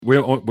we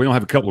don't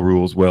have a couple of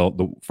rules. Well,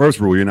 the first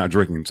rule, you're not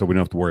drinking, so we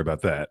don't have to worry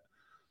about that.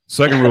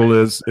 Second rule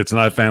is it's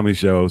not a family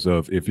show,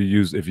 so if you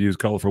use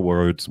colorful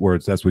words,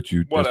 that's what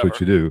you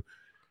do.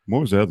 What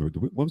was the other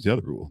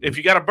rule? If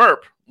you got to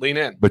burp, lean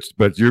in.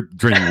 But you're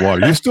drinking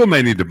water. You still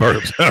may need to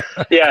burp.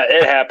 Yeah,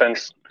 it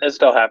happens. It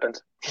still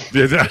happens.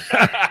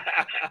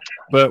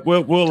 But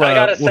we'll. I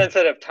got a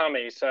sensitive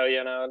tummy, so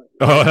you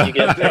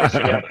get things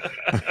together.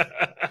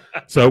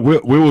 So we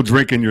will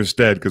drink in your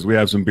stead because we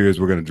have some beers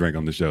we're going to drink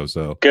on the show.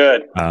 So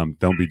good.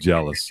 Don't be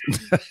jealous.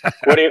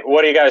 What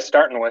are you guys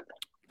starting with?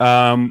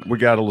 We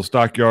got a little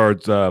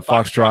Stockyards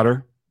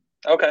Foxtrotter.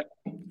 Okay.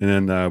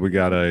 And then we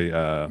got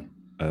a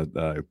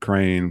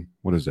Crane.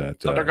 What is that?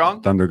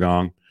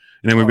 Thundergong.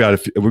 And then we've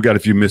got a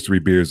few mystery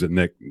beers that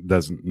Nick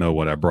doesn't know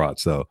what I brought.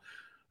 So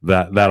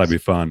that'll be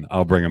fun.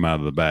 I'll bring them out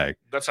of the bag.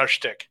 That's our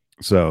shtick.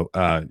 So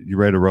you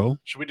ready to roll?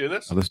 Should we do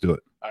this? Let's do it.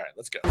 All right,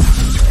 let's go.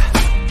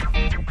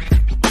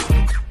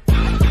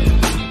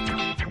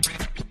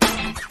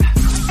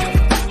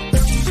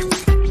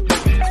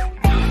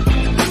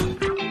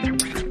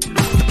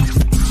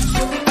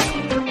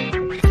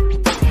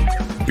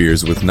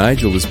 Beers with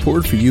Nigel is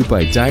poured for you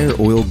by Dire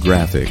Oil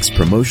Graphics,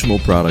 promotional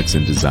products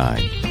and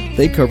design.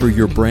 They cover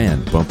your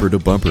brand bumper to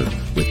bumper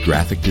with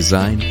graphic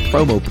design,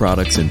 promo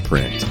products, and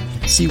print.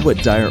 See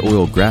what Dire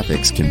Oil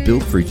Graphics can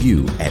build for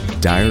you at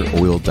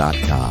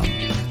direoil.com.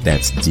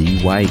 That's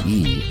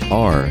DYEROIL.com.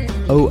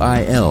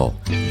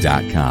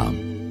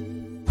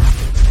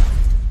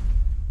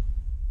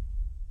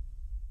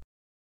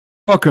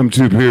 Welcome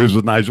to Beers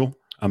with Nigel.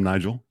 I'm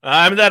Nigel.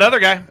 I'm that other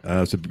guy.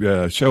 It's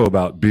a show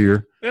about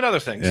beer and other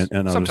things,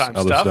 and sometimes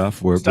other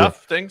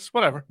stuff. Things,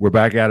 whatever. We're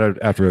back at it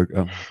after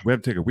we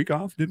had to take a week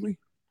off, didn't we?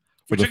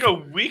 We took a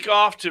week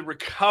off to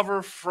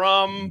recover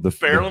from the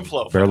Barrel and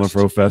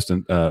Flow Fest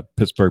in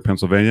Pittsburgh,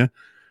 Pennsylvania.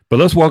 But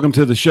let's welcome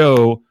to the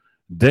show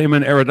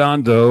Damon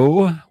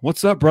Arredondo.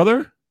 What's up,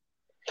 brother?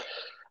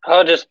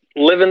 Oh, just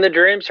living the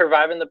dream,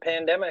 surviving the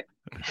pandemic.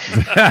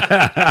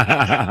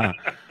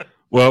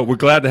 Well, we're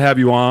glad to have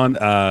you on.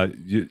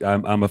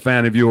 I'm a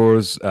fan of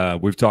yours.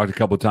 We've talked a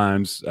couple of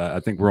times. I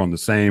think we're on the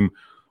same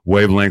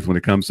wavelength when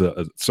it comes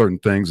to certain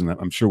things, and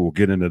I'm sure we'll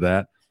get into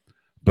that.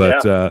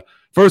 But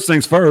first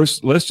things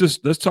first,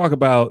 let's talk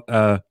about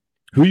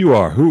who you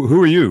are. Who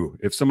are you?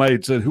 If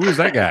somebody said, "Who is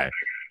that guy?"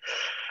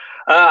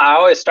 I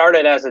always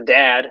started as a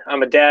dad.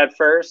 I'm a dad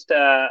first,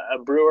 a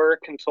brewer,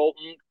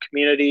 consultant,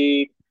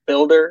 community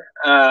builder,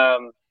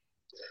 so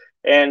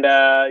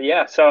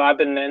I've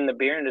been in the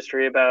beer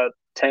industry about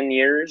 10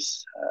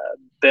 years.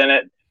 Been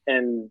at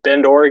in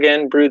Bend,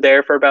 Oregon, brewed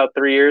there for about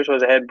 3 years,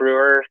 was a head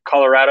brewer.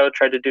 Colorado,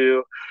 tried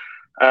to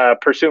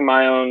pursue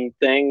my own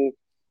thing,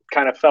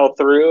 kind of fell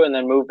through, and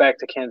then moved back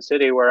to Kansas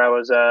City where I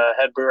was a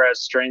head brewer at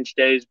Strange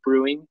Days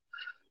Brewing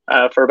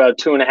for about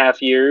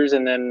 2.5 years,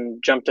 and then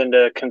jumped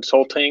into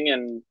consulting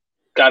and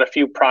got a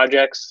few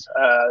projects,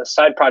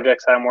 side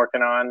projects that I'm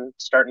working on,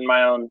 starting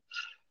my own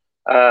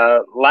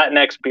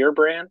Latinx beer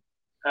brand.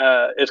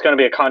 It's going to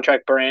be a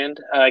contract brand.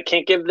 I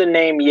can't give the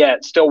name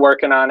yet. Still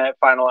working on it,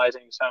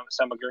 finalizing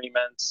some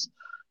agreements.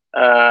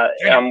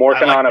 I'm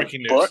working on a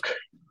book.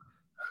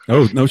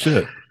 Oh, no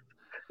shit.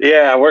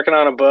 Yeah, working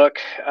on a book,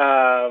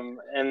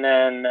 and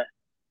then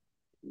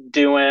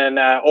doing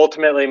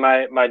ultimately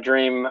my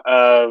dream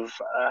of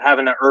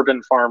having an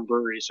urban farm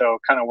brewery. So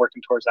kind of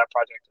working towards that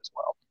project as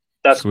well.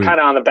 That's kind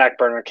of on the back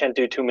burner. Can't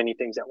do too many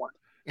things at once.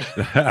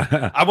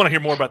 I want to hear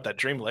more about that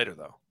dream later,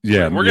 though.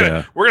 Yeah,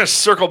 we're gonna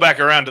circle back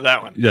around to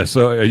that one. Yeah.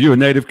 So, are you a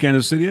native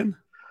Kansas Cityan?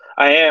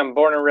 I am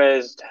born and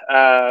raised,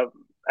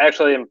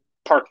 actually in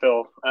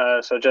Parkville,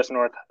 so just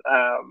north.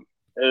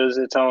 It was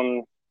its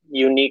own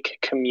unique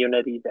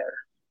community there,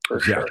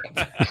 for sure.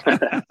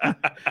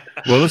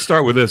 Well, let's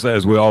start with this,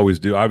 as we always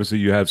do. Obviously,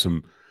 you've got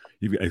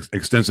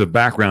extensive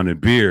background in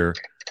beer.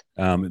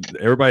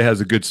 Everybody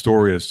has a good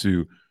story as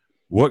to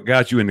what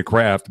got you into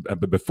craft.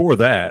 But before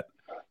that,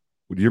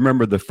 do you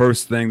remember the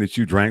first thing that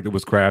you drank that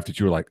was craft that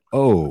you were like,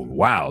 oh,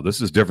 wow,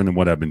 this is different than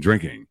what I've been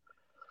drinking?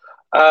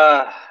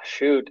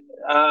 Shoot.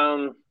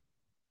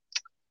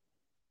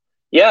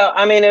 Yeah,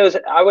 I mean,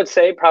 I would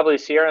say probably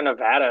Sierra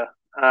Nevada.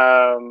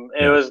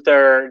 It was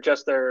their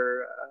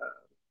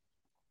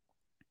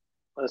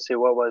let's see,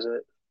 what was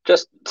it?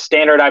 Just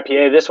standard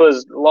IPA. This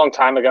was a long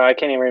time ago. I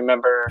can't even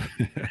remember.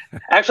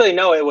 Actually,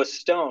 no, it was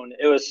Stone.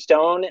 It was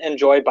Stone and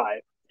Joy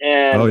Bite.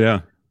 And oh, yeah.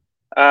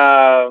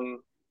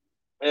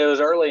 It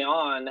was early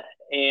on,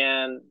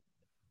 and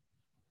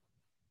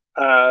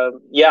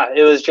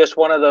it was just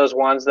one of those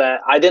ones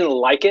that I didn't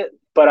like it,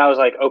 but I was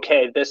like,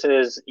 okay, this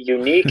is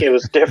unique. It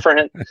was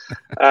different.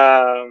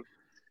 And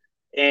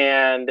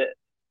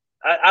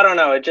I don't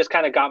know, it just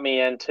kind of got me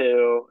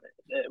into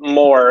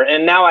more.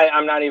 And now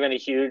I'm not even a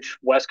huge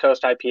West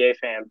Coast IPA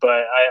fan,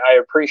 but I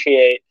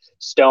appreciate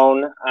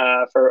Stone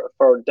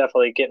for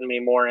definitely getting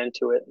me more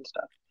into it and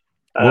stuff.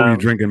 What were you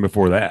drinking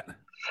before that?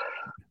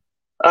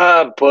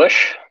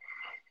 Busch.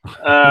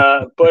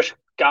 Busch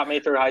got me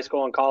through high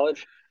school and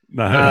college.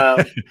 That's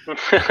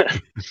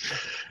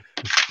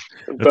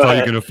all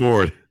you can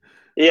afford.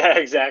 Yeah,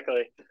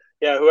 exactly.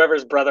 Yeah,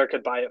 whoever's brother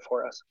could buy it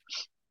for us.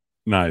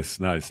 Nice.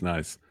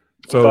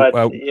 So,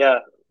 But yeah,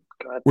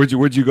 go ahead.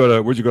 where'd you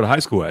go to high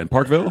school at? In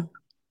Parkville?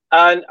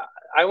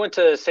 I went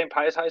to St.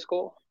 Pius High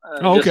School,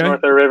 Oh, just okay. north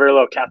of the river, a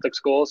little Catholic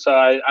school. So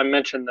I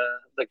mentioned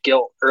the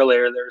guilt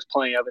earlier. There's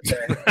plenty of it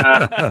there.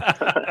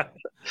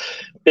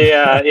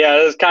 Yeah,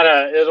 it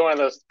was one of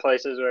those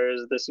places where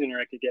the sooner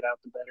I could get out,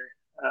 the better.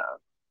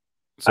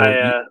 So,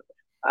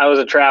 I was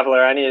a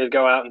traveler. I needed to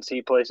go out and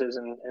see places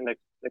and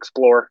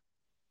explore.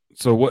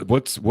 so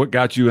what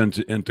got you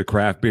into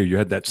craft beer? You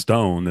had that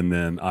stone, and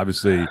then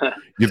obviously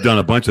you've done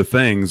a bunch of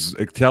things.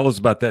 Tell us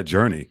about that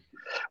journey.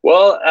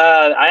 Well,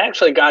 I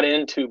actually got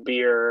into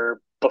beer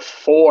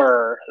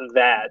before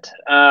that.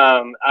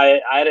 I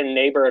had a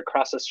neighbor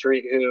across the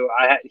street who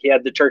he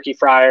had the turkey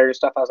fryer and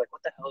stuff. I was like,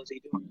 what the hell is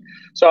he doing?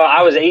 So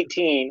I was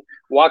 18,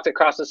 walked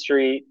across the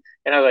street,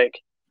 and I was like,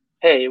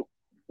 hey,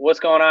 what's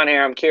going on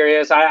here? I'm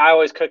curious. I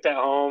always cooked at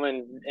home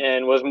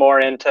and was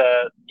more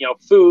into,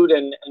 food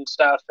and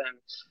stuff. And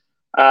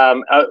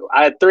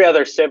I had 3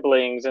 other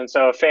siblings. And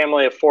so a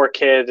family of 4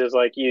 kids is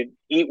like, you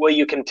eat what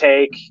you can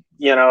take,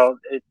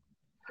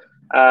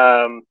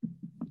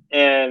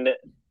 and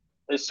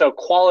so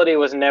quality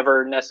was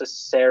never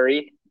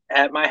necessary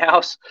at my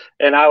house,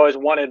 and I always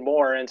wanted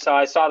more. And so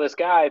I saw this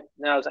guy,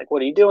 and I was like,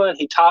 what are you doing?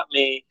 He taught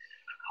me,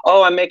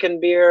 oh, I'm making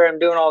beer, I'm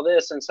doing all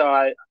this. And so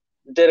I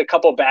did a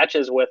couple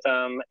batches with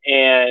him,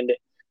 and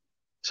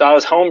so I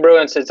was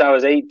homebrewing since I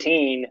was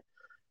 18,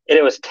 and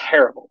it was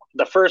terrible.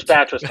 The first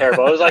batch was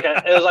terrible. It was like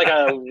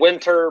a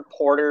winter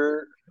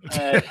porter.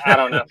 I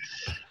don't know,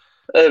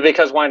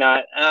 because why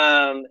not?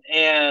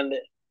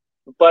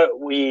 But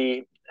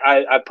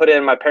I put it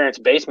in my parents'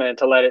 basement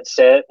to let it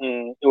sit,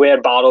 and we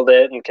had bottled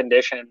it and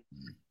conditioned.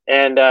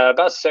 And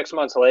about 6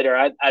 months later,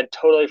 I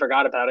totally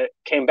forgot about it.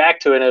 Came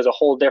back to it, and it was a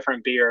whole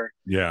different beer.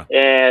 Yeah,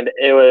 and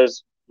it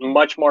was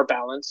much more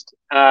balanced.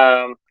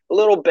 A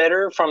little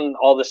bitter from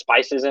all the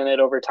spices in it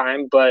over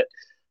time, but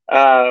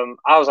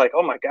I was like,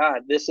 oh my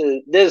God, this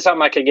is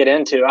something I could get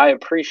into. I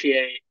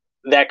appreciate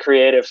that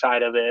creative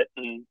side of it,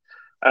 and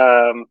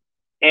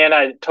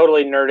I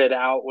totally nerded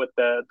out with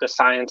the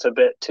science a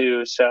bit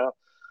too. So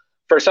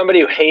for somebody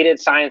who hated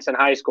science in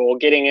high school,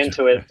 getting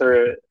into it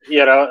through,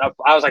 I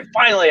was like,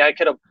 finally, I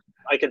could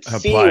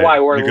see why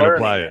we're learning.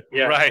 Apply it.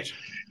 Yeah. Right.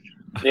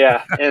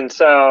 Yeah. And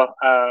so,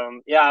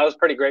 I was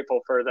pretty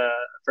grateful for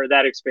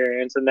that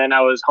experience. And then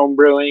I was home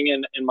brewing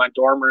in my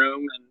dorm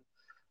room,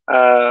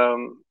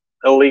 and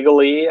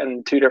illegally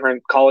in 2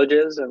 different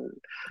colleges. And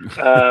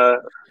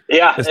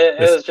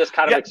it was just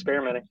kind of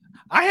experimenting.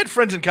 I had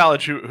friends in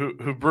college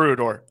who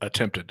brewed or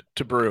attempted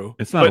to brew.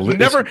 It's not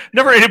never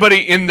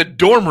anybody in the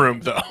dorm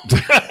room though.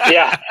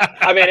 Yeah,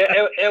 I mean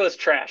it was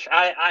trash.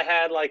 I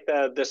had like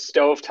the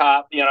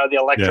stovetop, the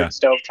electric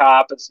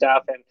stovetop and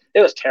stuff, and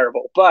it was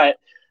terrible. But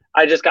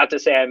I just got to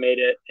say I made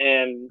it,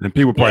 and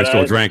people probably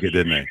still drank it,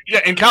 didn't they? Yeah,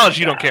 in college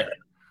you don't care.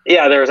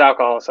 Yeah, there was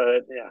alcohol, so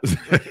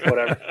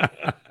whatever.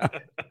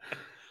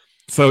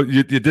 So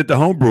you did the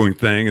home brewing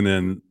thing, and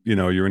then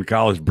you're in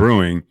college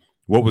brewing.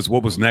 What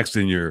was next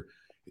in your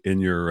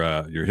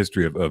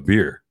history of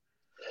beer?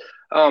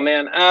 Oh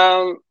man.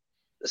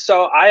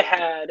 So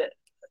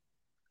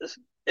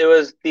it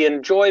was the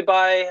Enjoy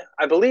By,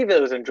 I believe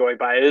it was Enjoy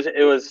By.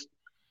 It was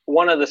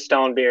one of the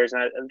Stone beers,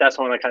 and that's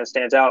the one that kind of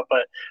stands out.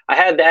 But I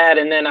had that,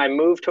 and then I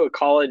moved to a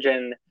college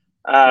in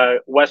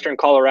Western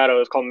Colorado. It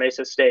was called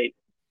Mesa State.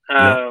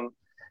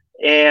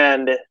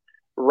 And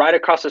right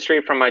across the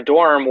street from my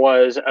dorm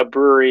was a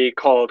brewery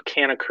called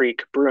Canna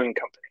Creek Brewing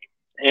Company.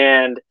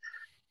 And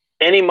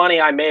any money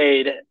I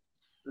made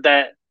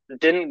that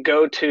didn't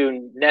go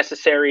to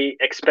necessary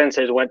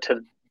expenses went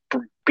to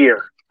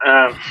beer.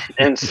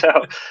 And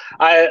so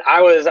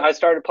I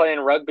started playing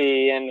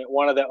rugby, and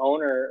one of the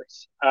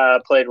owners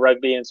played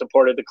rugby and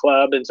supported the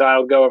club. And so I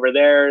would go over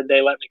there.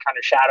 They let me kind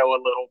of shadow a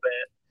little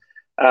bit.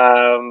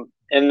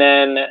 And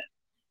then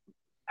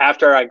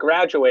after I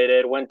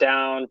graduated, went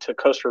down to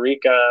Costa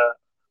Rica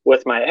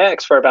with my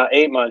ex for about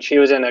 8 months. She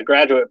was in a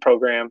graduate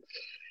program,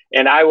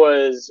 and I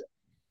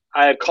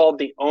had called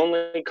the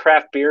only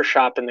craft beer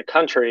shop in the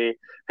country,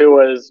 who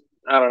was,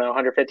 I don't know,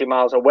 150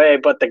 miles away.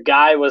 But the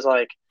guy was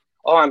like,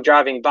 oh, I'm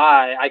driving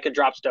by, I could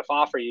drop stuff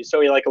off for you.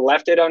 So he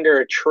left it under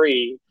a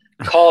tree,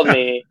 called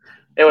me.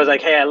 It was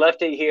like, hey, I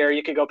left it here.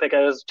 You could go pick it.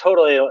 It was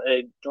totally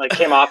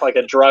came off like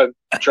a drug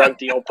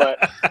deal.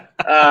 But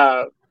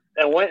I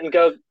went and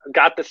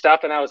got the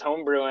stuff, and I was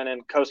home brewing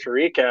in Costa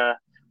Rica.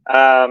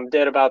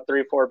 Did about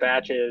 3-4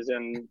 batches,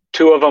 and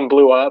 2 of them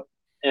blew up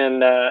in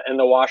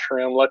the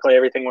washroom. Luckily,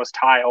 everything was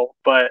tile,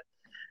 but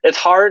it's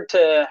hard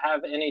to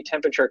have any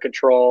temperature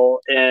control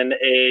in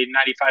a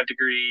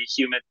 95-degree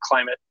humid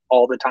climate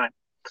all the time.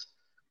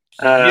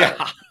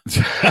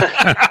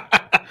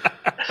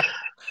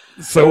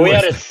 So we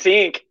had a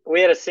sink.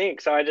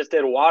 So I just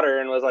did water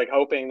and was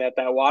hoping that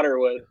water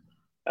would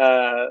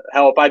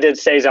help. I did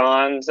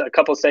a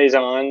couple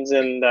saisons,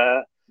 and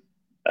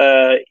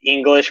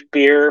English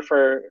beer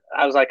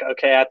I was like,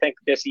 okay, I think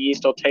this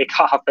yeast will take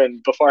off.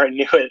 And before I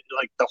knew it,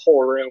 the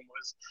whole room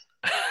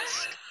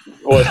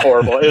was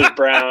horrible. It was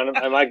brown.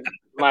 And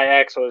my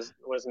ex was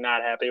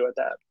not happy with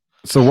that.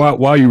 So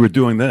while you were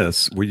doing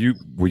this, were you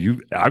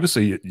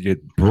obviously you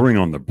get brewing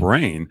on the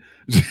brain?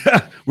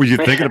 Were you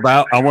thinking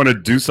about I want to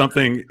do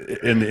something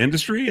in the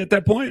industry at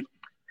that point?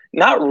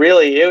 Not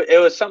really. It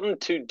was something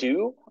to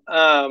do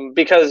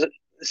because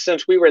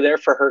since we were there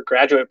for her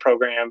graduate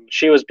program,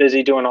 she was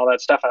busy doing all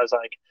that stuff. I was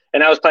like,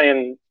 and I was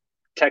playing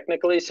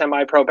technically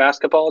semi-pro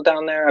basketball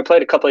down there. I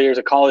played a couple of years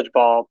of college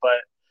ball,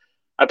 but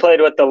I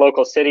played with the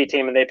local city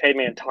team, and they paid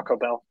me in Taco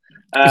Bell.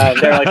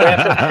 They're like, we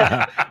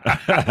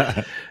have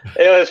to.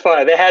 It was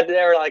fun.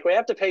 They were like, we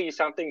have to pay you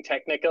something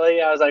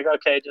technically. I was like,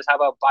 okay, just how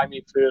about buy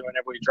me food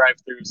whenever we drive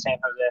through San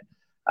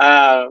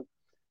Jose.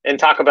 And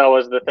Taco Bell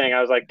was the thing.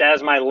 I was like,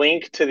 that's my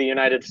link to the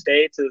United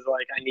States. Is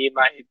like, I need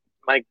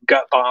my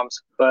gut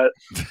bombs. But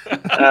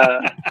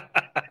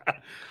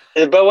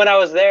but when I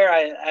was there,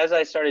 as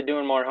I started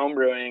doing more home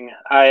brewing,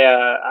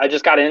 I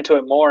just got into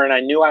it more, and I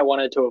knew I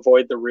wanted to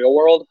avoid the real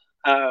world.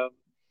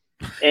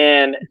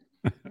 And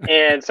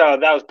so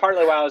that was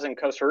partly why I was in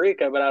Costa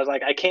Rica, but I was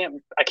like, I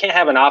can't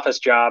have an office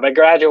job. I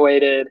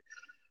graduated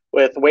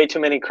with way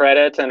too many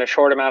credits in a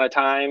short amount of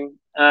time,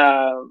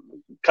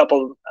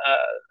 couple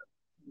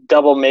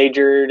double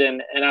majored.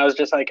 And I was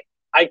just like,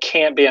 I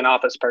can't be an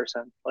office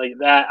person like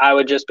that. I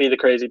would just be the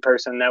crazy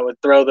person that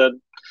would throw the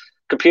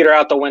computer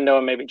out the window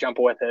and maybe jump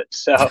with it.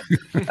 So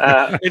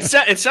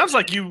it sounds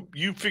like you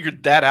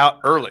figured that out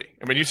early.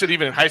 I mean, you said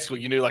even in high school,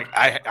 you knew like,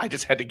 I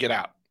just had to get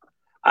out.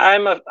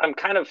 I'm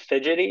kind of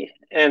fidgety,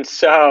 and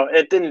so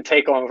it didn't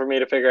take long for me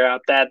to figure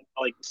out that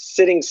like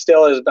sitting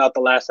still is about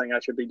the last thing I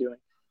should be doing.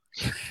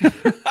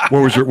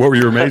 What were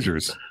your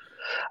majors?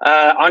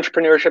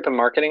 Entrepreneurship and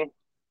marketing,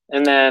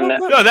 and then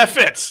no, that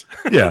fits.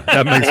 Yeah,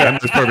 that makes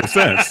perfect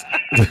sense.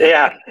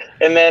 Yeah,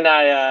 and then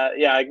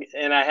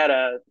I had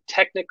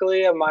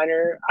technically a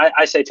minor.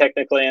 I say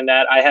technically in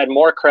that I had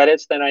more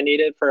credits than I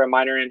needed for a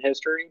minor in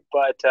history,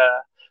 but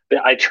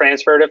I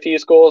transferred a few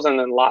schools and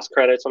then lost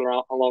credits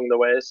along the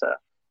way. So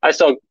I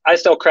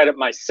still credit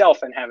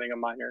myself in having a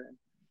minor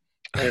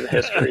in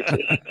history too.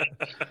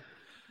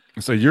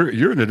 So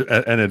you're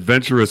an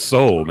adventurous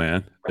soul,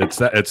 man.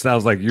 It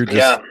sounds like you're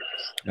just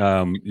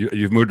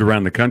you've moved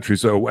around the country.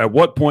 So at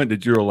what point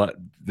did you've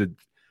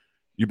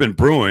been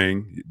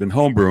brewing, you've been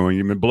home brewing,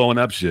 you've been blowing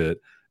up shit,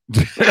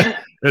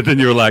 and then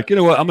you're like, you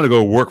know what, I'm going to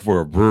go work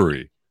for a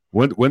brewery.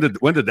 When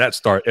did that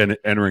start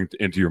entering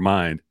into your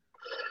mind?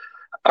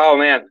 Oh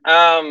man.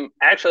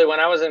 Actually, when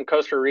I was in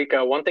Costa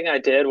Rica, one thing I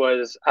did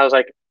was I was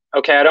like,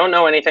 okay, I don't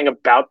know anything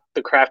about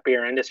the craft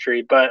beer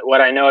industry, but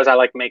what I know is I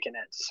like making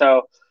it.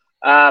 So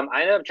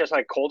I ended up just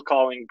like cold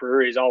calling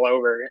breweries all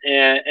over.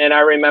 And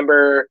I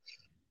remember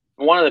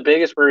one of the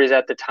biggest breweries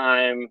at the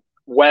time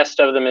west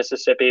of the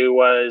Mississippi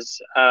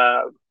was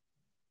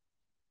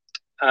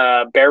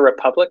Bear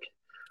Republic.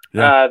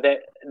 Yeah.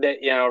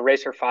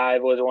 Racer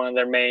 5 was one of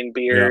their main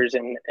beers,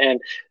 yeah. and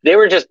they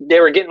were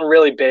getting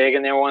really big,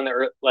 and they were one that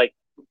were like,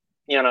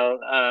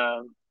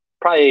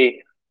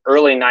 probably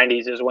early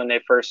 90s is when they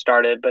first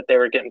started, but they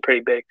were getting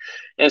pretty big.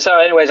 And so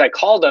anyways, I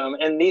called them,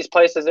 and these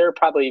places, they were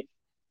probably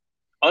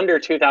under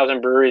 2,000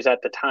 breweries at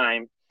the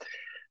time.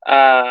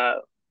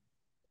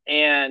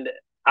 And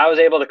I was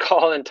able to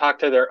call and talk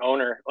to their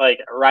owner like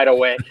right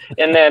away.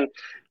 And then,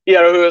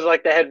 who was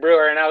like the head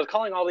brewer. And I was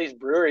calling all these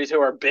breweries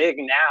who are big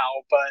now,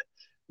 but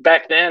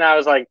back then I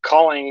was like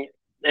calling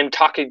and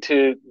talking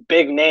to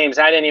big names.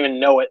 I didn't even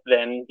know it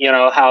then,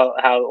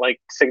 how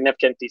like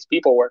significant these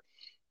people were.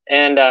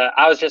 And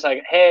I was just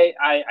like, hey,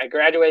 I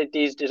graduated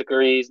these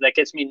degrees. That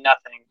gets me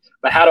nothing.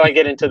 But how do I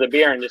get into the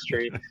beer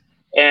industry?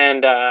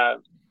 And,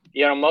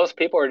 most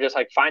people are just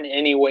like, find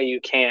any way you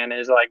can,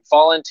 is like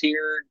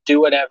volunteer, do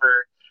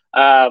whatever.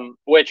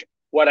 Which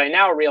what I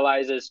now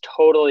realize is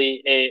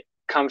totally it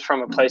comes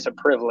from a place of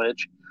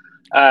privilege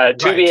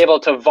to be able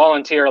to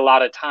volunteer a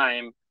lot of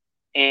time.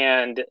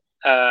 And,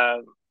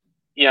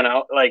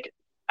 like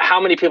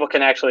how many people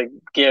can actually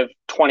give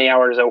 20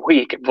 hours a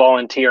week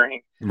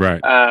volunteering?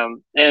 Right.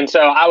 And so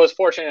I was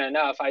fortunate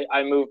enough.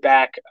 I moved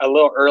back a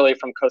little early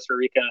from Costa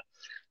Rica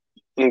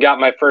and got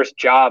my first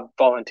job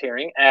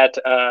volunteering at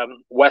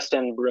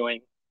Weston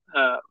Brewing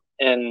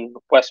in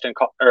Weston,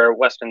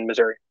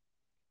 Missouri.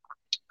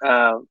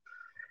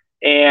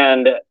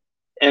 And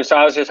so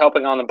I was just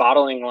helping on the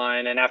bottling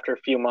line. And after a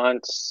few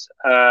months,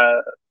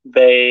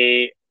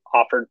 they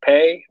offered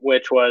pay,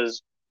 which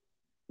was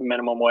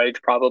minimum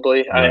wage,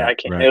 probably. Right, I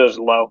can't. Right. It was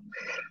low.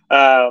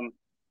 And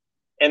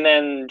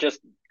then just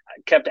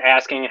kept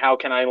asking, how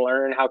can I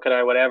learn? How could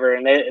I, whatever?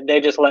 And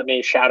they just let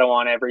me shadow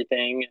on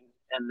everything.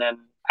 And then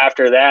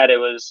after that, it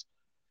was,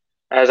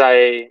 as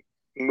I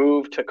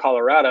moved to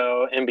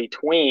Colorado, in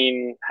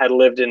between, had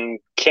lived in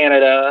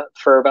Canada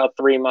for about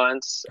 3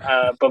 months,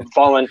 but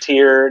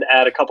volunteered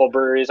at a couple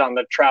breweries on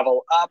the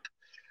travel up.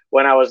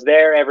 When I was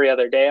there, every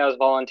other day I was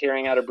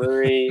volunteering at a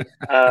brewery.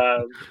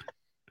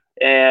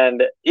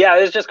 And yeah,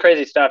 it was just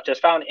crazy stuff.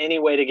 Just found any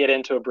way to get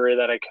into a brewery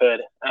that I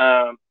could.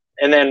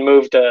 And then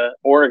moved to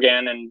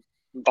Oregon and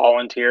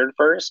volunteered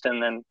first.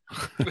 And then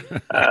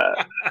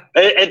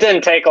it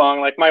didn't take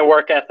long. Like my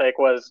work ethic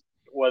was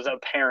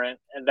apparent,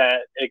 and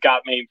that it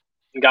got me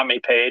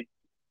paid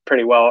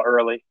pretty well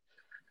early.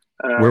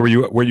 Where were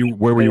you?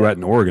 Where were you at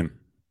in Oregon?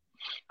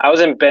 I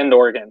was in Bend,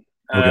 Oregon.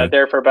 Okay.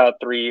 There for about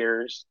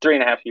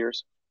 3.5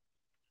 years.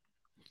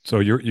 So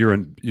you're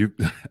in you.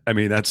 I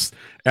mean, that's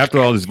after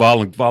all these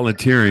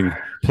volunteering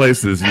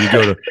places, and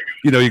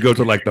you go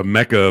to like the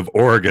mecca of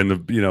Oregon,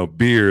 of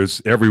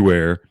beers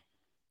everywhere.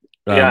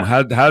 Yeah.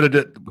 How did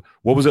it?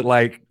 What was it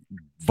like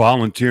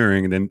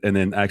volunteering and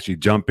then actually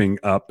jumping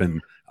up,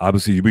 and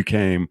obviously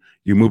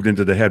you moved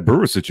into the head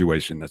brewer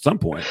situation at some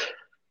point.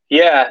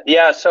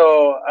 Yeah.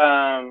 So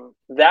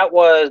that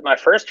was my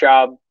first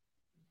job.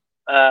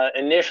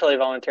 Initially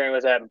volunteering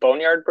was at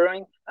Boneyard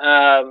Brewing.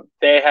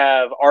 They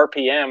have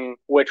RPM,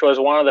 which was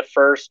one of the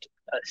first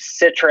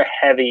Citra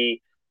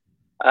heavy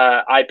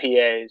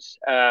IPAs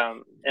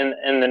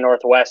in the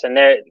Northwest, and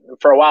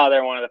for a while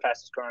they're one of the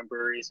fastest growing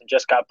breweries, and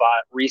just got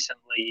bought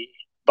recently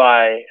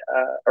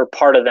or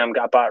part of them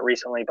got bought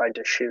recently by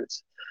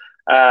Deschutes.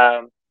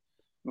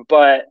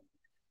 But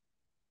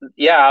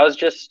yeah, I was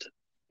just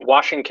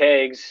washing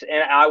kegs,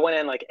 and I went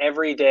in like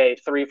every day,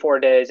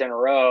 3-4 days in a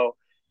row,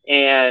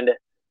 and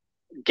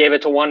gave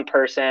it to one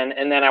person.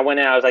 And then I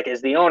went in, I was like,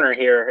 is the owner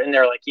here? And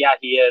they're like, yeah,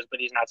 he is, but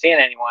he's not seeing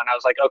anyone. I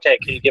was like, okay,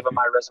 can you give him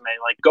my resume?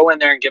 Like, go in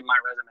there and give him my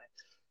resume.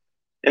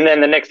 And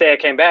then the next day I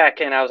came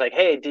back and I was like,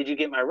 hey, did you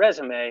get my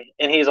resume?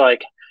 And he's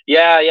like,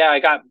 yeah,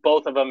 I got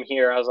both of them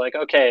here. I was like,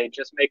 okay,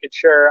 just making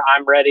sure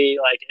I'm ready.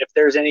 Like, if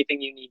there's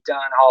anything you need done,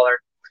 holler.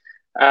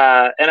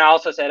 And I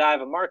also said, I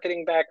have a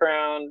marketing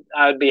background.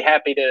 I would be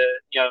happy to,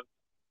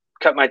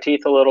 cut my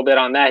teeth a little bit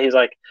on that. He's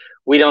like,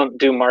 we don't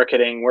do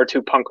marketing. We're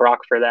too punk rock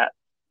for that.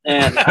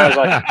 And I was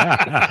like,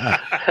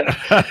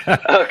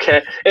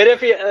 okay. And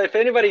if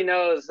anybody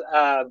knows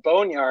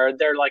Boneyard,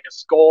 they're like a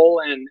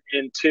skull and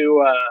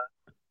two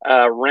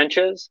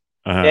wrenches.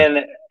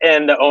 Uh-huh.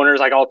 And the owner's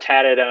like all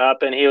tatted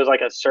up, and he was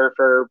like a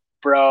surfer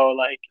bro,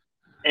 like,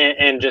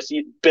 and just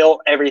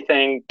built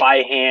everything by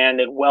hand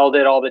and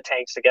welded all the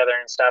tanks together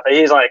and stuff. And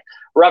he's like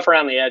rough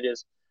around the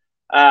edges.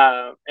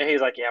 And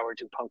he's like, yeah, we're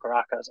too punk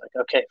rock. I was like,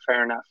 okay,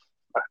 fair enough.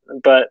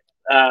 But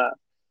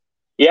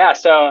yeah,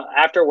 so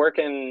after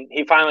working,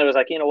 he finally was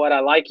like, you know what, I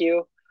like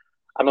you.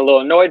 I'm a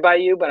little annoyed by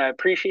you, but I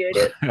appreciate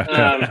it.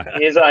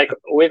 He's like,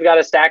 we've got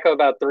a stack of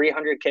about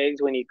 300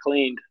 kegs we need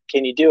cleaned.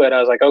 Can you do it? I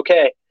was like,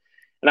 okay.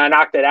 And I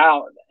knocked it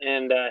out,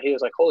 and he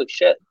was like, holy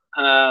shit.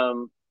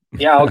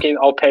 Yeah,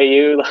 I'll pay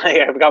you. Like,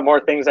 I've got more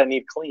things I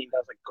need cleaned. I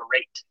was like,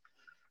 great.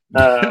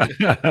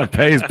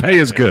 Pay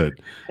is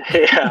good.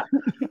 Yeah.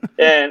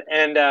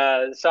 And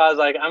so I was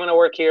like, I'm going to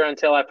work here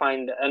until I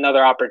find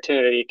another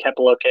opportunity. Kept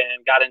looking,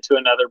 got into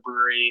another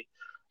brewery.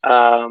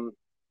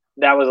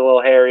 That was a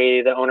little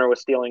hairy. The owner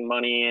was stealing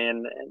money,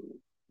 and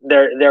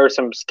there were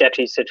some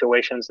sketchy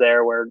situations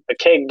there where the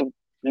keg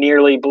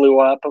nearly blew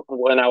up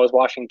when I was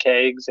washing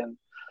kegs, and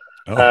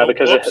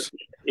because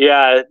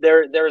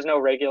there was no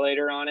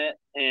regulator on it,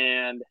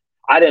 and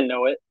I didn't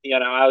know it.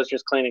 I was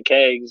just cleaning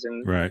kegs,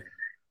 and right.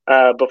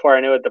 Before I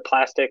knew it, the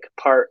plastic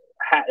part,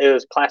 it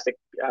was plastic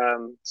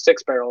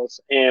 6 barrels,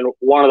 and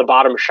one of the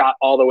bottom shot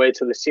all the way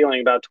to the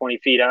ceiling about 20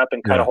 feet up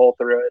and cut a hole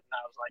through it. And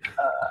I was like,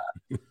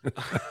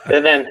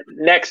 and then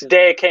next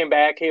day came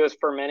back, he was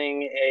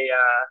fermenting a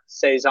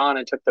Saison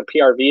and took the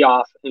PRV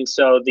off. And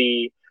so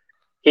he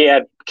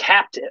had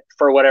capped it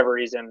for whatever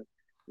reason,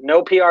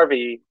 no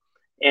PRV.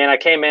 And I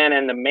came in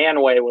and the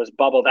manway was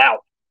bubbled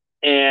out.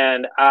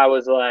 And I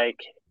was like,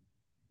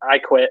 I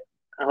quit.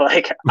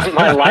 Like,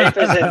 my life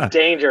is in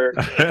danger.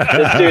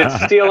 This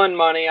dude's stealing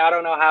money. I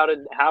don't know how to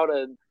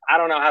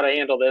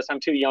handle this. I'm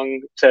too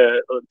young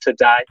to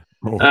die.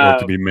 Or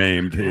to be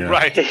maimed. Yeah.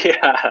 Right.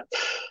 Yeah.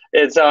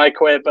 And so I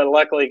quit, but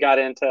luckily got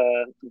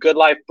into Good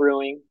Life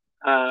Brewing.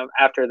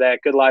 After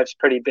that, Good Life's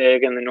pretty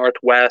big in the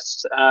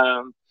Northwest.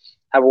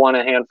 Have won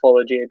a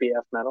handful of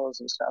GABF medals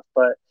and stuff,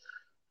 but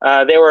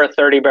they were a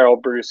 30-barrel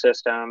brew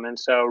system. And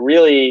so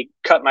really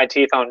cut my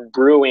teeth on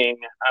brewing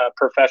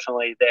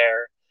professionally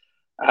there.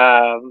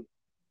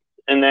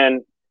 And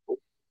then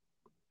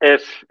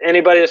if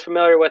anybody is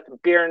familiar with the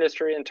beer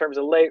industry in terms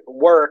of late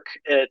work,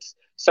 it's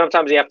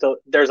sometimes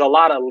there's a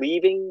lot of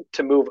leaving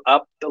to move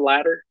up the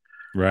ladder.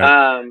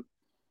 Right.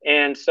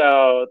 And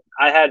so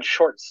I had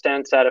short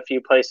stints at a few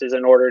places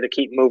in order to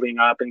keep moving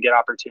up and get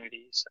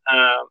opportunities.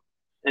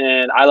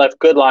 And I left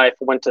Good Life,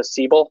 went to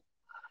Siebel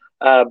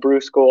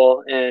Brew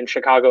School in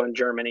Chicago in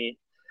Germany.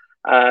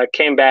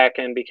 Came back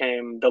and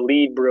became the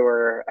lead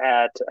brewer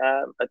at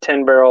a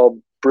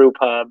 10-barrel brew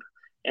pub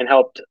and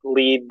helped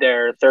lead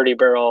their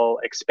 30-barrel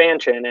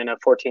expansion in a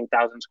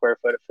 14,000 square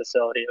foot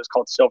facility. It was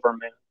called Silver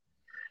Moon.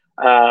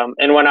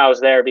 And when I was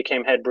there,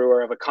 became head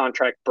brewer of a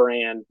contract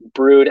brand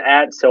brewed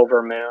at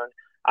Silver Moon.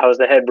 I was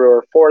the head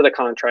brewer for the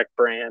contract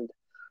brand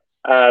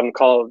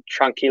called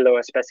Tranquilo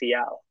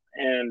Especial.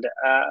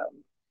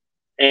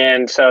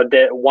 And so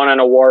won an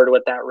award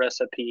with that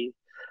recipe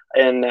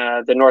in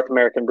the North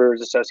American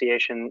Brewers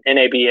Association,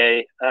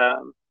 NABA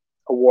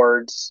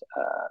awards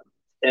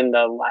in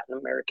the Latin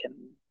American,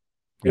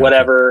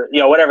 whatever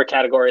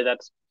category.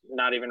 That's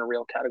not even a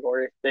real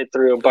category. They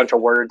threw a bunch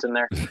of words in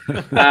there.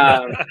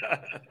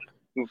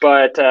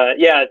 But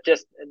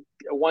just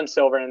won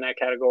silver in that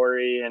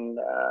category, and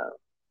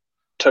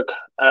took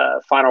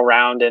final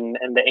round in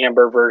the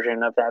amber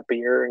version of that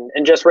beer,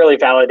 and just really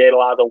validate a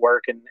lot of the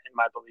work in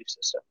my belief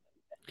system.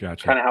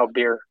 Gotcha. Kind of how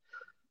beer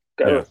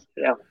goes.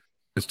 Yeah.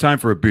 It's time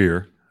for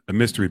a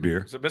mystery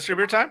beer. Is it mystery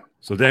beer time?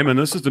 So, Damon,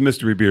 this is the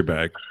mystery beer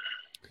bag.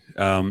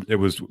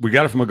 We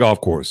got it from a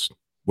golf course.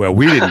 Well,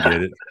 we didn't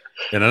get it,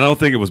 and I don't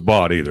think it was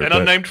bought either. An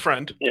unnamed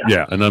friend.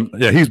 Yeah,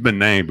 he's been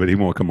named, but he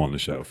won't come on the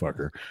show,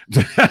 fucker.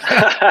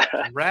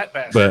 Rat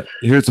bastard. But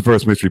here's the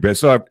first mystery bag.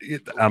 So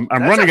I'm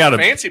running out of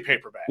fancy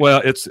paper bag.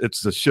 Well, it's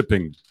a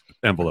shipping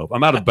envelope.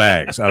 I'm out of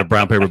bags, out of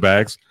brown paper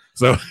bags.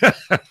 So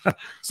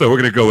we're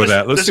gonna go with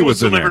that. Let's see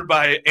what's in there. Delivered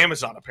by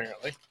Amazon,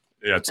 apparently.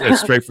 Yeah, it's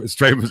straight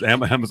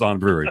from Amazon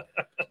Brewery.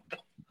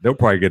 They'll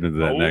probably get into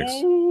that next.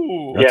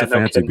 That's a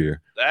fancy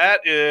beer.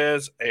 That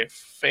is a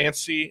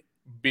fancy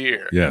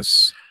beer.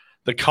 Yes.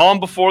 The Calm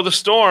Before the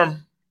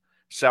Storm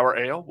sour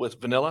ale with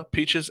vanilla,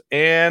 peaches,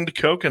 and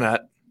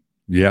coconut.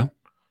 Yeah.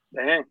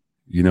 Dang.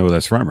 You know where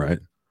that's from, right?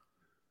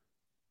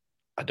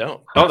 I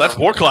don't. Oh, that's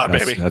War Cloud,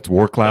 baby. That's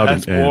War Cloud.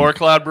 That's War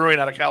Cloud Brewing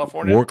out of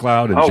California. War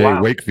Cloud and Jay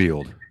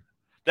Wakefield.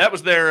 That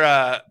was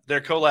their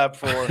collab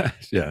for.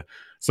 Yeah.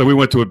 So we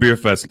went to a beer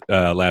fest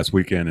last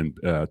weekend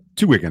and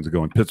 2 weekends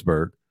ago in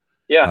Pittsburgh.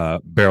 Yeah.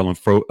 Barrel and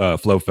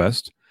Flow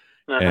Fest.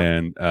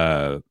 And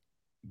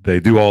they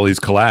do all these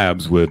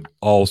collabs with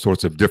all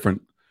sorts of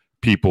different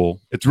people.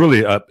 It's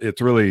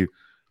really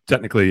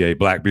technically a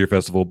black beer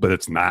festival, but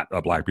it's not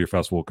a black beer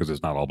festival because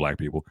it's not all black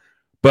people.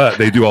 But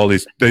they do all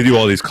these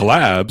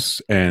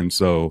collabs, and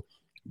so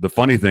the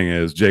funny thing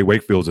is Jay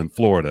Wakefield's in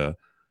Florida,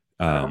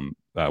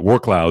 War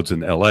Cloud's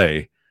in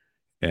L.A.,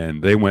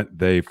 and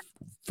they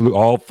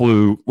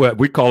flew. Well,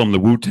 we call them the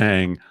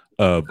Wu-Tang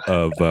of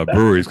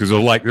breweries because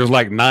there's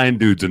like 9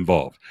 dudes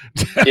involved.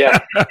 Yeah,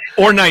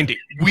 or 90.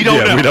 We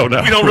don't know. We don't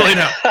know. We don't really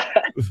know.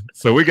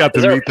 So we got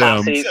to meet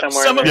them.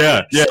 Some of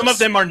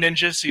them are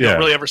ninjas. So you don't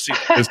really ever see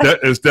them.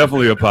 It's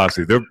definitely a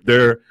posse.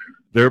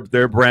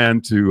 Their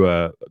brand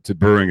to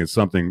brewing is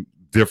something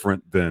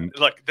different than.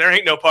 Look, there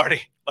ain't no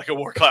party like a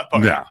War Cloud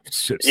party. No,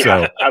 shit. Yeah,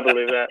 So I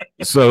believe that.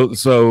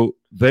 So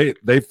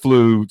they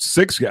flew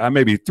 6,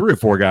 maybe 3 or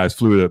 4 guys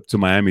flew to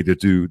Miami to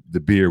do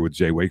the beer with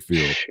Jay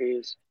Wakefield.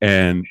 Jeez.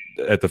 And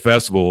at the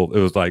festival, it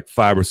was like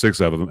 5 or 6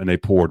 of them, and they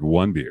poured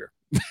 1 beer.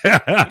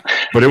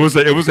 But it was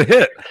a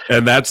hit,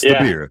 and that's the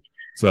beer.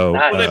 So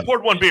they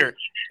poured 1 beer,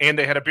 and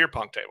they had a beer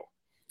pong table.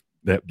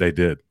 They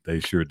did. They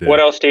sure did. What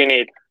else do you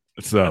need?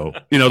 So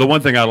the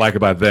one thing I like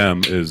about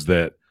them is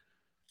that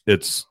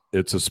it's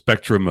a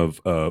spectrum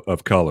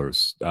of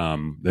colors.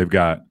 They've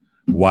got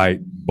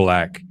white,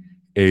 black,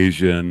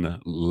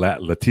 Asian,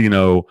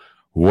 Latino,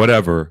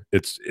 whatever.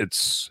 It's a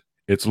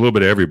little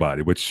bit of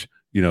everybody, which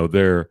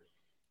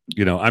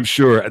I'm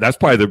sure that's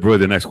probably really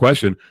the next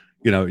question.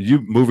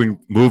 You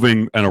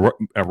moving and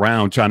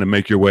around trying to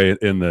make your way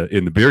in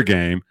the beer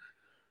game.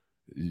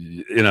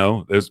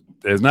 There's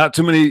not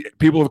too many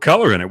people of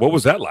color in it. What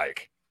was that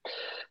like?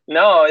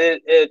 No,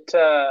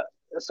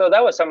 so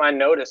that was something I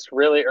noticed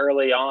really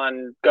early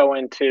on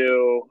going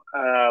to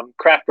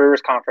Craft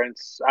Brewers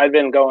Conference. I've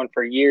been going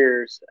for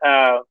years.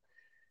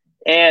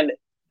 And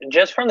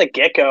just from the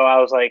get-go, I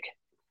was like,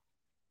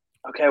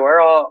 okay, where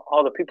are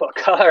all the people of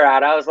color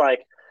at? I was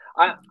like,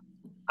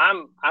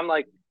 I'm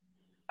like,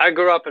 I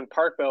grew up in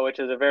Parkville, which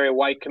is a very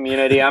white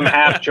community. I'm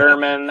half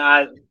German,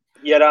 but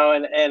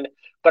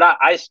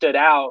I stood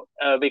out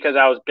because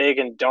I was big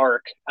and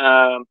dark.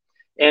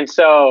 And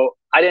so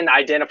I didn't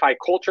identify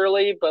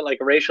culturally, but like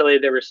racially,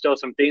 there were still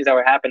some things that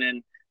were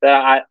happening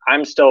that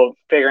I'm still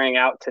figuring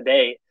out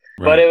today.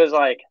 Right. But it was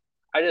like,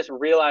 I just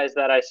realized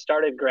that I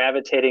started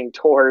gravitating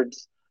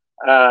towards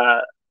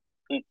or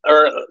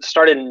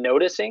started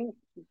noticing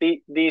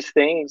these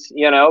things,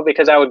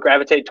 because I would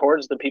gravitate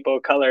towards the people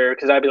of color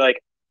because I'd be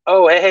like,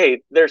 oh,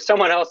 hey, there's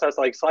someone else that's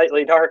like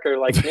slightly darker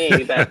like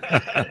me that,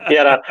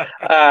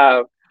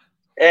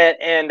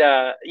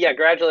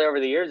 gradually over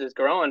the years it's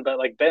growing. But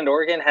like Bend,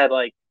 Oregon had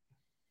like,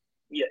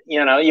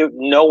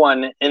 no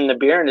one in the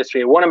beer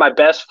industry. One of my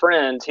best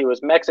friends, he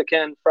was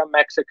Mexican from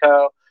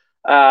Mexico,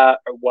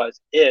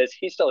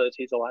 he still is.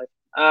 He's alive.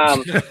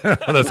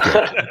 That's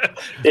good.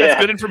 That's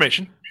good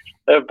information.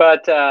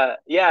 But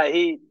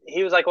he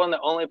was like one of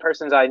the only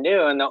persons I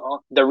knew, and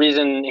the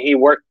reason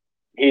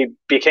he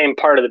became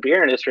part of the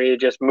beer industry. He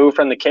just moved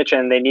from the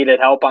kitchen. They needed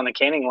help on the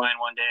canning line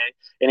one day,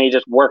 and he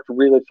just worked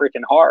really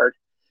freaking hard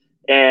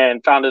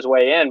and found his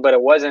way in. But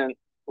it wasn't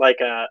like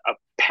a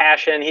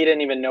passion. He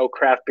didn't even know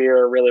craft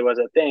beer really was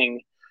a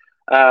thing.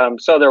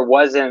 So there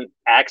wasn't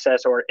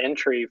access or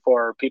entry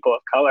for people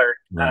of color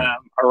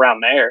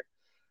around there.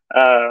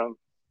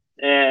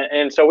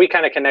 And so we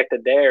kind of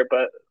connected there.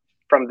 But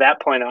from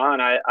that point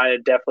on, I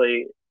had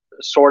definitely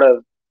sort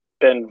of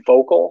been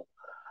vocal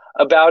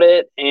about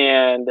it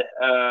and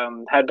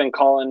had been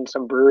calling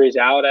some breweries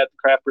out at the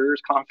Craft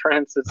Brewers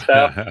Conference and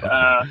stuff.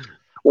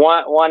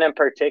 One in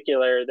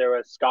particular, there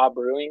was Ska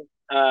Brewing.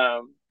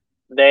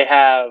 They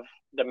have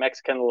the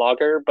Mexican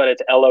lager, but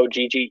it's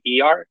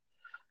Logger.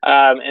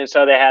 And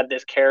so they had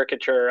this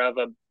caricature of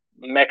a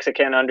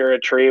Mexican under a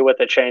tree with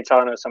a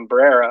chainsaw and a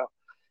sombrero.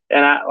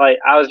 And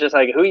I was just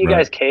like, who are you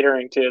guys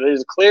catering to? This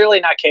is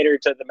clearly not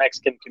catered to the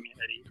Mexican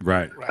community.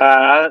 Right.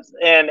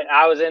 And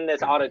I was in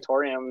this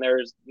auditorium.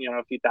 There's,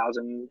 a few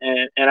thousand.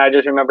 And I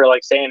just remember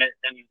like saying it,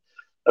 and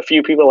a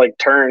few people like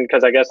turned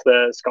because I guess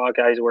the ska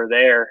guys were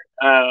there.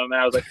 And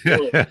I was like,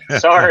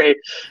 sorry.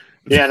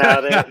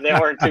 They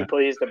weren't too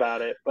pleased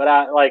about it. But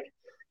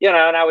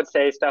and I would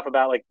say stuff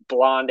about like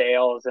blonde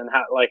ales and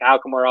how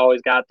come we're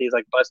always got these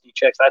like busty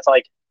chicks. That's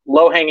like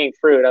low hanging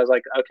fruit. I was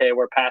like, okay,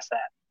 we're past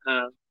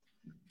that.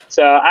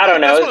 So I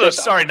don't know. That's one of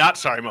those sorry, not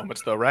sorry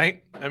moments, though,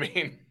 right? I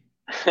mean,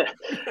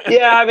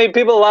 yeah, I mean,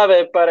 people love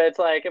it, but it's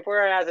like if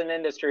we're as an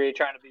industry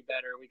trying to be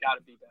better, we got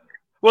to be better.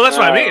 Well, that's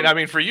what I mean. I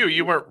mean, for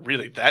you weren't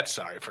really that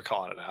sorry for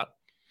calling it out.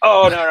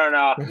 Oh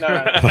no.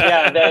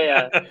 Yeah,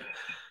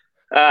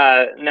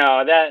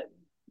 that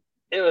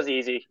it was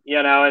easy,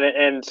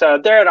 and so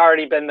there had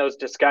already been those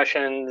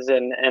discussions,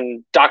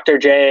 and Dr.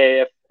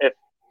 J, if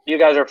you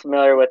guys are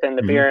familiar within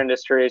the beer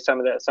industry,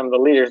 some of the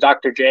leaders,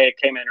 Dr. J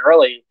came in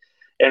early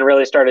and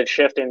really started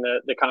shifting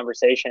the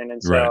conversation.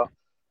 And so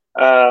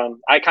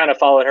I kind of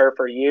followed her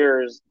for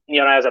years,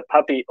 as a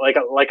puppy, like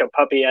a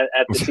puppy at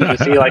the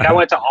CDC. Like I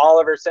went to all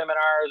of her seminars.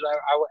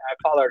 I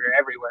followed her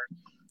everywhere.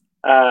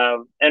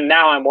 And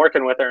now I'm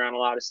working with her on a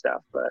lot of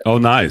stuff. But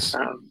nice.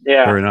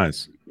 Yeah. Very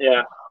nice.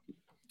 Yeah.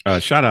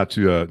 Shout out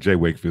to Jay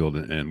Wakefield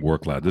and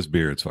Work Loud. This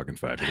beer is fucking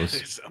fabulous.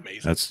 It's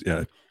amazing. That's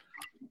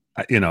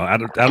I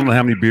don't know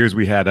how many beers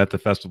we had at the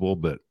festival,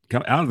 but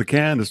out of the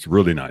can, it's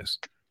really nice.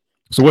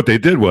 So what they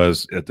did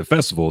was at the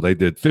festival, they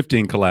did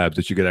 15 collabs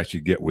that you could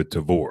actually get with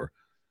Tavour.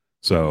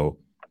 So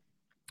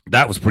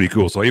that was pretty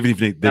cool. So even if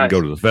you didn't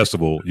go to the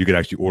festival, you could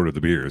actually order the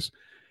beers.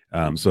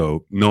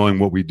 So knowing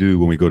what we do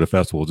when we go to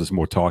festivals, just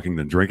more talking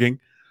than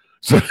drinking.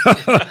 So,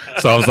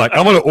 so I was like,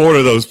 I'm going to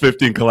order those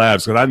 15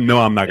 collabs because I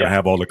know I'm not going to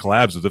have all the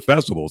collabs at the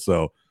festival.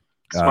 So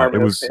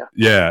it was,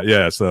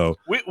 yeah. So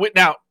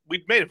now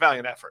we made a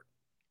valiant effort.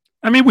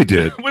 I mean, we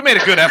did. We made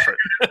a good effort.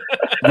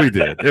 We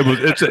did.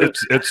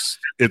 It's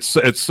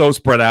so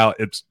spread out.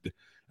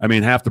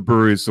 Half the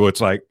breweries. So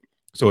it's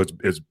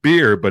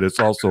beer, but it's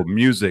also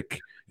music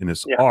and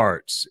it's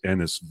arts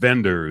and it's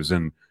vendors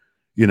and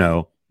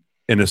and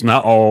it's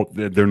not all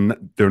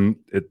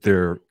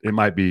it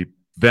might be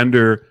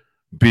vendor,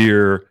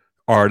 beer,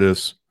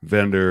 artist,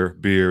 vendor,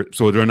 beer.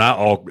 So they're not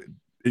all.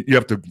 You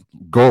have to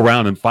go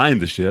around and find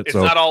the shit. It's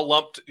not all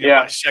lumped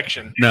by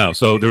section. No.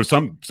 So there were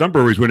some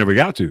breweries we never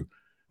got to.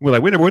 We're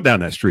like, we never went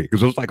down that street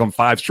because it was like on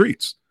 5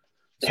 streets.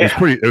 So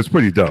it was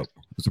pretty dope.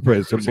 It's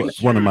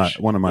one of my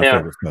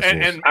favorite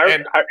festivals. And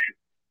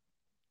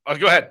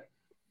go ahead.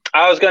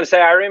 I was going to say,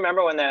 I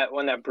remember when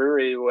that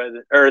brewery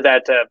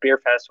that beer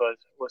fest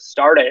was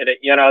started.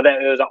 That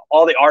it was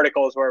all the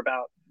articles were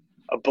about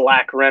a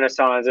black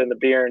renaissance in the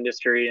beer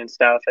industry and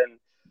stuff. And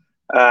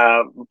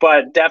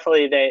but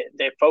definitely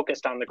they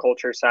focused on the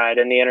culture side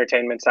and the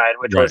entertainment side,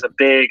 which was a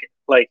big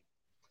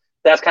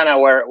that's kind of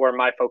where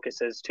my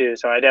focus is too.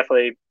 So I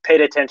definitely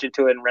paid attention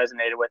to it and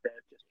resonated with it.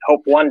 Just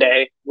hope one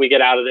day we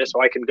get out of this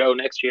so I can go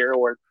next year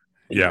or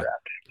Yeah,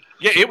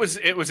 it was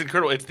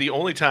incredible. It's the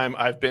only time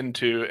I've been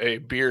to a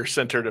beer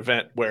centered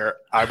event where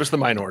I was the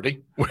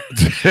minority. But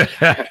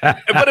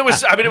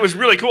it was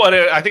really cool. And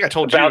I think I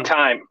told about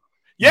time.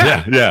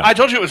 Yeah. I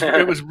told you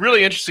it was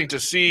really interesting to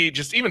see,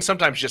 just even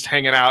sometimes just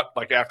hanging out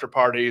like after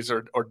parties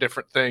or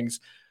different things.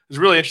 It was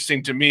really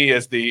interesting to me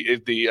as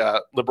the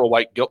liberal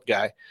white guilt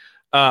guy.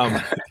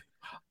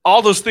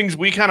 All those things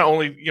we kind of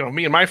only,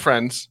 me and my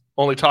friends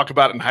only talk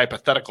about in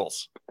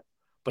hypotheticals,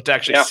 but to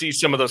actually see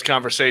some of those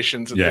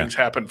conversations and things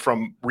happen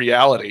from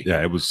reality.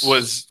 Yeah, it was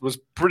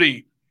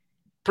pretty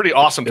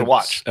awesome to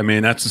watch. I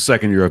mean, that's the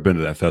second year I've been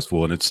to that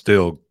festival and it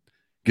still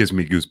gives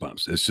me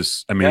goosebumps. It's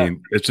just,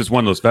 it's just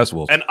one of those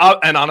festivals. And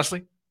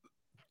honestly,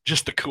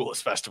 just the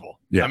coolest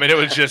festival. Yeah. I mean, it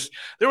was just,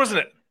 there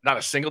wasn't not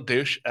a single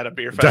douche at a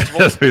beer festival,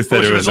 which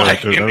was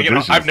like,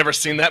 I've never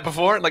seen that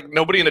before. Like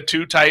nobody in a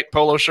too tight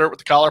polo shirt with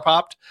the collar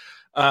popped.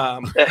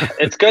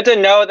 It's good to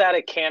know that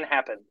it can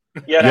happen.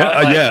 There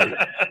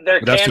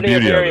can be a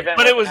beer event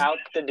without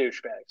the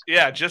douchebags.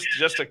 Yeah,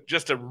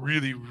 just a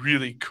really,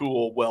 really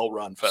cool,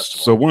 well-run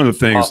festival. So one of the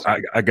things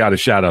I got to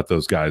shout out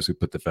those guys who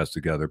put the fest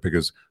together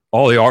because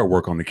all the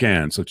artwork on the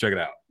can. So check it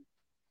out.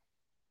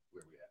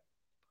 Where we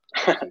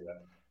at?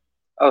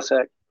 Oh,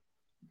 sick.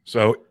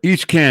 So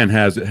each can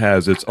has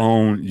its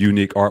own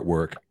unique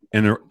artwork,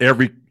 and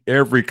every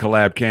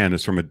collab can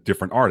is from a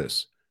different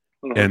artist,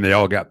 and they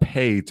all got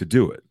paid to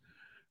do it,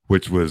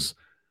 which was,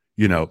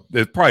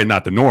 it's probably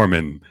not the norm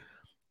in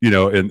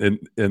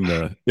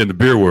the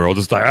beer world.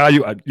 It's like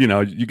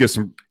you get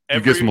some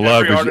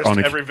love artist,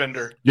 every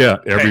vendor,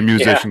 every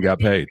musician got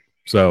paid.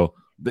 So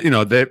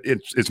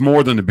it's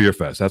more than the beer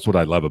fest. That's what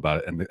I love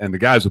about it, and the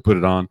guys who put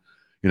it on,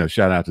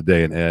 shout out to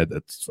Day and Ed.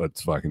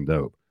 That's fucking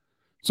dope.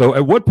 So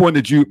at what point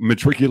did you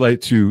matriculate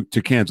to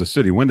Kansas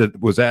City?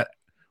 Was that?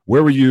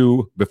 Where were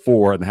you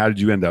before, and how did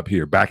you end up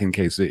here, back in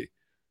KC?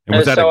 And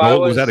was that a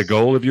goal? Was that a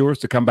goal of yours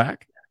to come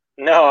back?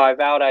 No, I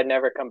vowed I'd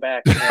never come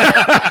back.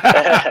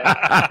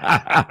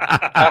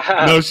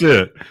 No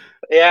shit.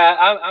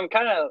 Yeah, I'm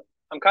kind of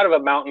kind of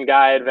a mountain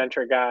guy,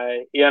 adventure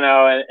guy,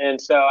 and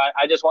so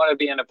I just want to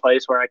be in a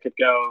place where I could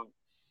go,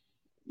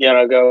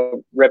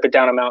 go rip it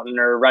down a mountain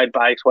or ride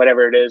bikes,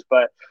 whatever it is.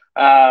 But,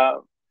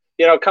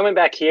 coming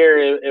back here,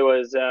 it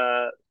was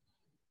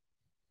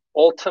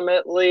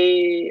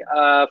ultimately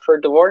for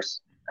divorce.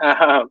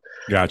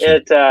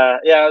 Gotcha.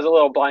 I was a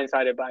little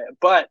blindsided by it.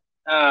 But,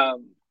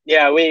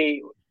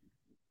 we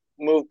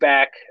moved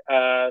back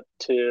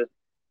to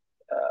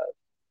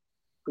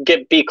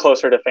be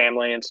closer to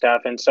family and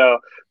stuff. And so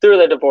through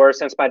the divorce,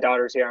 since my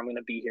daughter's here, I'm going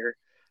to be here.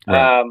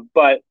 Right.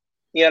 But,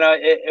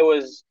 it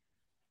was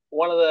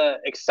one of the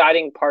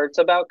exciting parts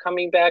about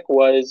coming back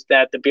was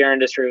that the beer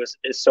industry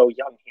is so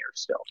young here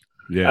still.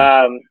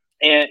 Yeah.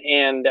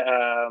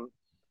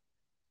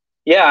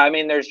 I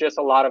mean, there's just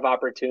a lot of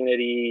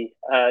opportunity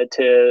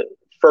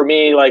for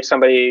me, like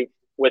somebody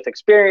with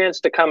experience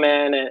to come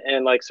in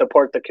and like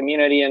support the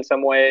community in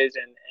some ways.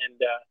 And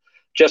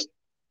just,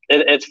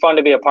 it's fun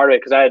to be a part of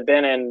it because I had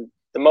been in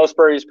the most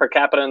breweries per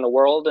capita in the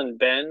world in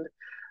Bend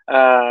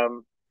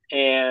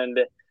and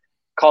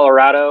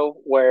Colorado,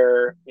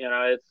 where,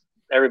 it's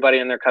everybody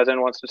and their cousin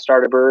wants to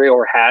start a brewery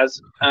or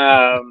has.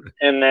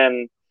 And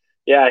then,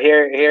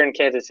 here in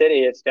Kansas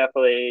City, it's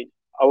definitely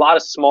a lot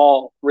of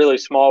really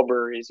small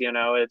breweries.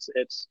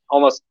 It's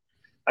almost,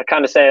 I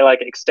kind of say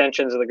like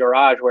extensions of the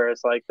garage, where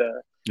it's like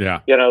the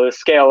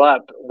scale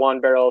up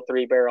 1 barrel,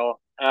 3 barrel,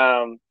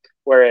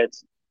 where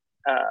it's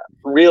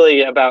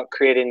really about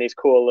creating these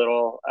cool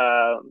little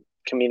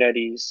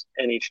communities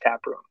in each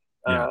tap room.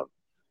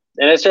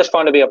 And it's just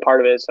fun to be a part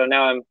of it. So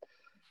now I'm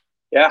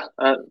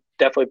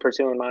definitely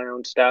pursuing my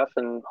own stuff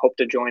and hope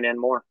to join in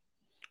more.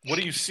 What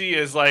do you see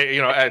as like,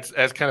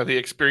 as kind of the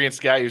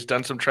experienced guy who's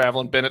done some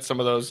traveling, been at some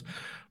of those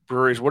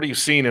breweries, what are you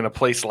seeing in a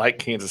place like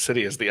Kansas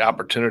City as the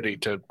opportunity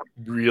to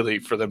really,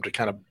 for them to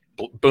kind of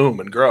boom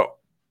and grow?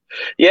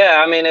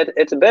 Yeah, I mean,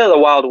 it's a bit of the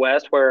Wild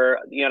West where,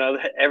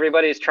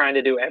 everybody's trying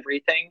to do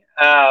everything.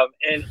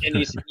 And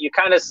you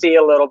kind of see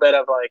a little bit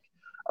of like,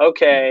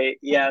 okay,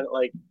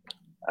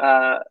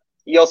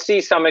 you'll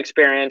see some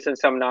experience and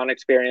some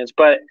non-experience,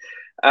 but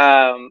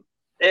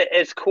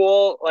it's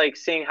cool, like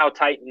seeing how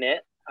tight knit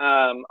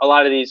a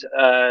lot of these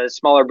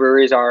smaller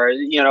breweries are,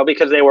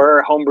 because they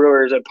were home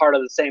brewers and part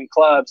of the same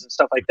clubs and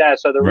stuff like that.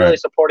 So they're really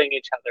supporting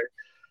each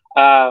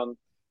other.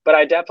 But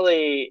I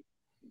definitely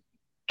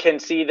can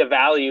see the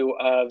value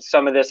of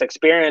some of this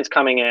experience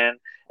coming in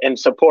and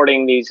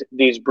supporting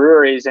these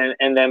breweries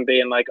and them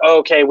being like, oh,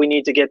 okay, we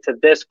need to get to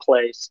this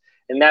place.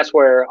 And that's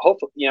where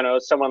hopefully,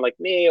 someone like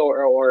me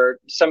or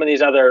some of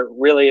these other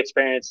really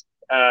experienced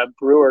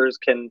brewers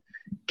can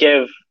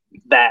give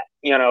that,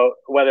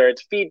 whether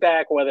it's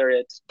feedback, whether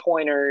it's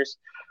pointers,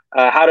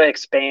 how to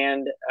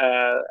expand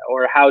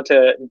or how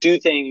to do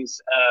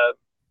things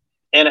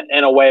in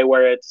a way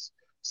where it's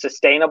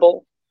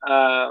sustainable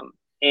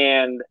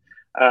and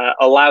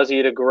allows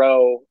you to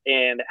grow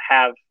and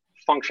have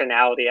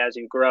functionality as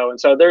you grow.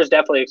 And so there's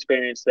definitely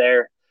experience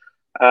there.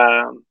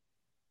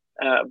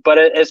 But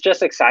it's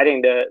just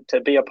exciting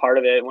to be a part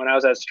of it. When I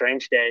was at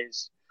Strange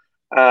Days,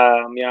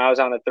 I was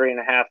on a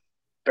 3.5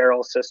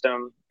 barrel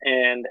system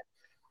and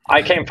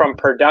I came from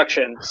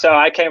production. So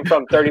I came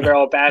from 30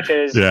 barrel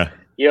batches. Yeah.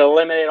 You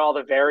eliminate all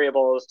the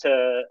variables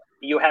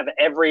you have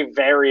every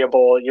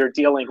variable you're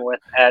dealing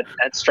with at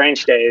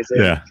Strange Days.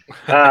 And,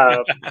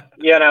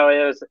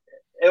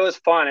 it was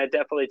fun. It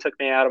definitely took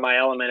me out of my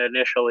element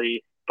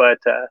initially, but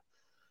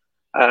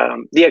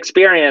the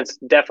experience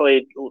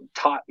definitely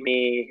taught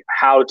me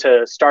how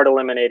to start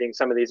eliminating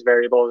some of these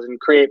variables and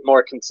create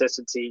more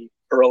consistency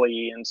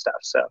early and stuff.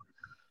 So,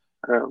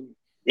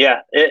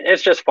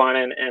 it's just fun.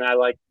 And I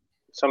like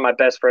some of my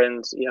best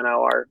friends,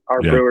 are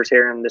brewers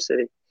here in the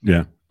city.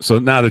 Yeah. So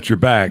now that you're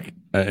back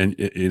and,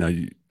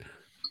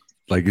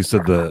 like you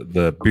said,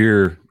 the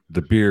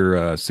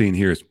beer scene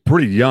here is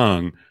pretty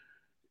young.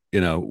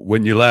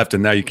 When you left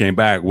and now you came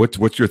back,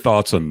 what's your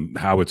thoughts on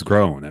how it's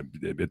grown?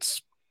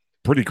 It's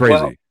pretty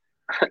crazy.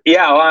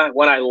 Well,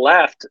 when I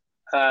left,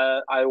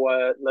 I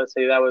was, let's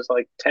see, that was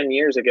like 10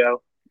 years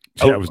ago.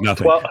 Yeah, it was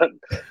nothing. Well,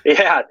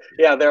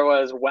 there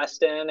was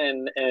Weston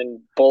and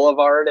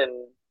Boulevard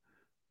and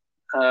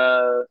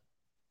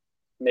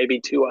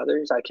maybe two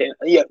others. I can't.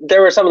 Yeah,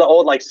 there were some of the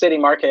old like City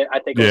Market. I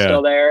think was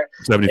still there.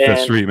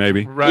 75th Street,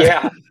 maybe. Right.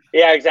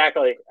 Yeah,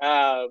 exactly.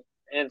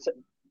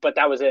 But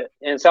that was it.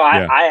 And so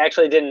I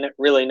actually didn't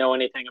really know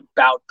anything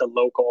about the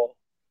local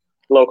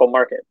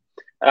market.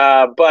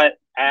 But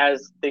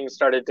as things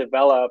started to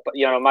develop,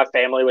 my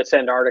family would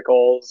send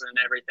articles and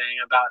everything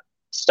about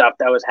stuff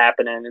that was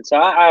happening. And so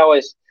I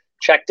always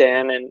checked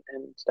in and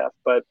stuff,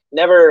 but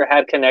never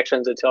had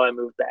connections until I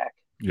moved back.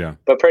 Yeah.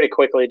 But pretty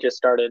quickly just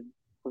started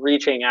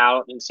reaching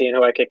out and seeing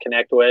who I could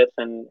connect with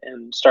and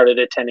started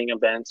attending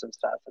events and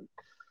stuff. And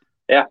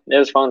yeah, it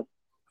was fun.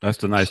 That's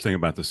the nice thing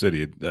about the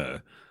city.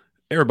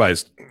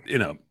 Everybody's,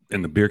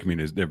 in the beer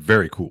community, they're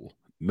very cool.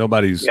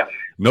 Nobody,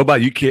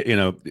 you can't,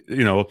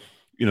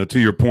 to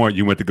your point,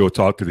 you went to go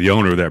talk to the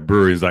owner of that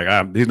brewery. He's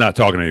like, he's not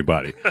talking to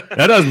anybody.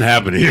 That doesn't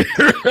happen here.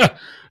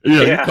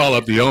 You call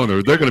up the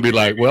owner, they're going to be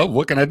like, well,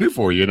 what can I do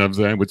for you? You know what I'm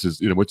saying? Which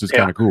is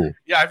kind of cool.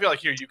 Yeah, I feel like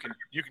here you can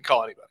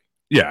call anybody.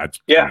 Yeah,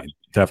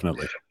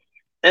 definitely.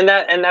 And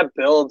that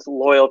builds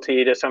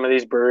loyalty to some of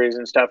these breweries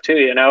and stuff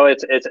too.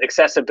 It's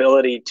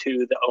accessibility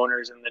to the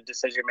owners and the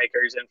decision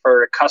makers, and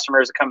for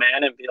customers to come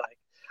in and be like,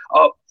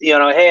 oh,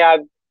 hey,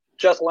 I'm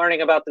just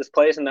learning about this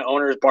place and the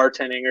owner's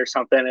bartending or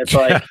something. It's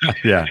like,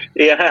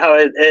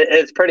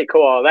 it's pretty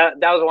cool. That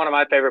was one of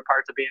my favorite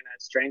parts of being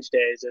at Strange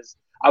Days is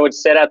I would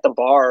sit at the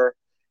bar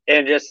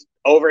and just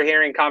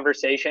overhearing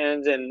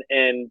conversations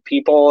and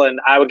people, and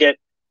I would get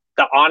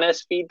the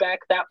honest feedback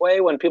that way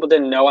when people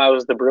didn't know I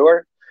was the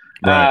brewer.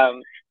 Right.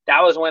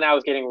 That was when I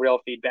was getting real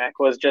feedback,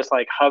 was just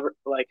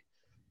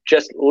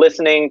just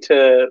listening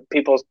to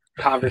people's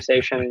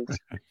conversations.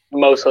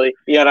 Mostly,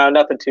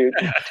 nothing too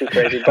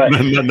crazy, but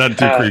nothing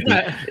too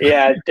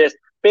creepy. Just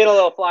being a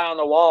little fly on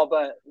the wall,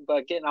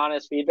 but getting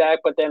honest feedback.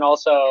 But then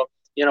also,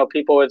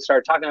 people would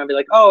start talking and be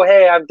like, "Oh,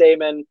 hey, I'm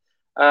Damon.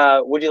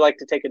 Would you like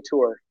to take a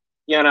tour?"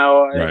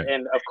 Right.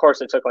 And of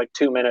course, it took like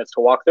 2 minutes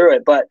to walk through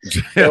it, but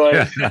it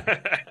was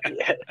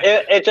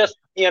it just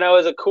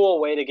is a cool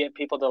way to get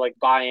people to like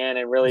buy in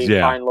and really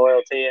find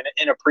loyalty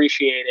and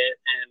appreciate it,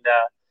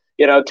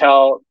 and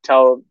tell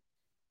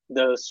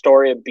the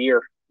story of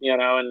beer.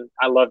 And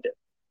I loved it.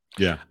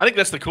 Yeah. I think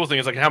that's the cool thing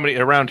is like how many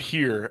around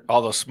here,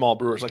 all those small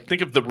brewers, like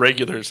think of the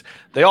regulars,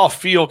 they all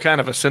feel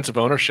kind of a sense of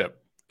ownership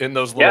in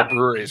those little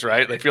breweries,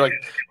 right? They feel like,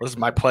 well, this is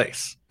my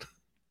place.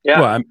 Yeah.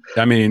 Well,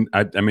 I mean,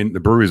 the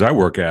breweries I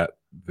work at,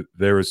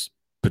 there's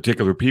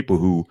particular people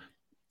who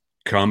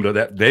come to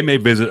that. They may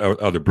visit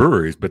other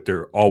breweries, but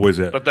they're always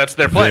but that's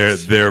their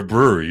place. Their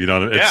brewery,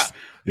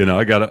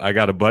 I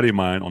got a buddy of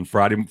mine on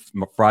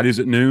Fridays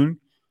at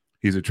noon.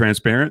 He's a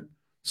Transparent.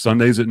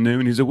 Sundays at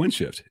noon, he's a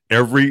Windshift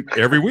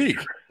every week.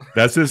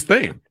 That's his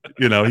thing.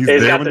 He's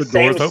there when the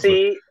doors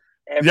open.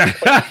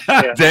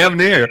 Yeah, damn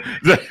near.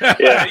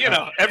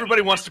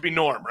 Everybody wants to be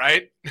Norm,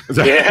 right?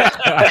 Yeah,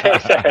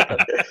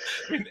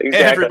 exactly.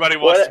 Everybody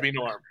wants to be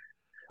Norm.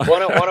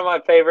 One of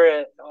my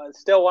favorite,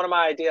 still one of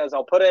my ideas.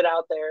 I'll put it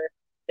out there.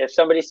 If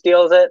somebody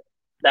steals it,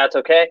 that's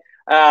okay.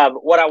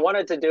 What I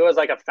wanted to do is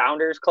like a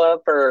founders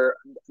club for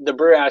the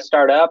brewery I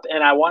start up,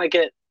 and I want to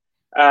get.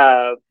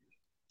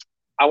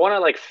 I want to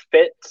like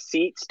fit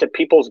seats to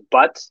people's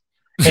butts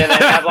and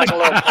then have like a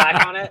little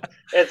plaque on it.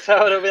 And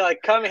so it'll be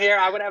like, come here.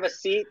 I would have a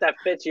seat that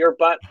fits your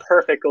butt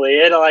perfectly.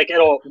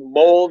 It'll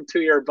mold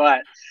to your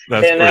butt.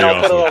 That's and then I'll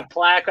awesome. put a little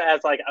plaque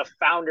as like a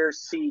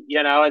founder's seat,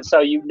 and so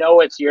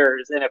it's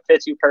yours and it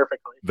fits you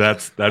perfectly.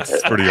 That's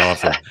pretty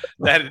awesome.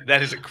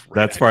 That is a great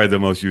That's probably the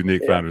most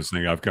unique founders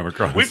thing I've come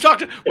across. We've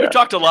talked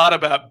a lot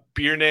about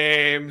beer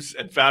names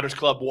and Founders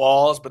Club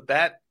walls, but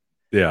that.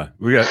 Yeah,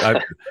 we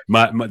got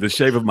the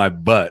shape of my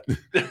butt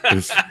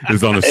is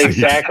on a seat.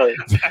 Exactly.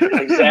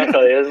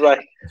 It's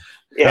like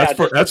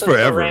that's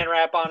forever. Saran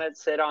wrap on it,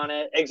 sit on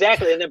it.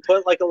 Exactly, and then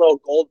put like a little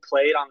gold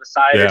plate on the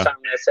side or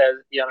something that says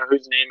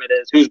whose name it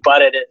is, whose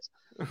butt it is.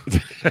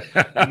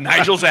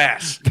 Nigel's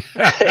ass.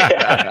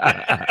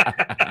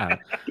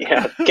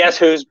 Yeah, guess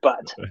whose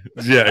butt?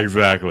 Yeah,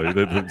 exactly.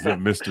 The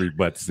mystery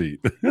butt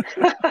seat.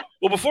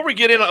 Well, before we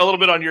get in a little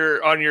bit on your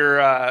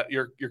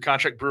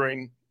contract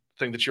brewing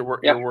thing that you're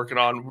working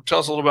on, tell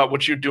us a little about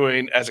what you're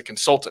doing as a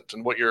consultant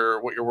and what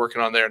you're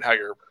working on there and how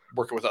you're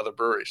working with other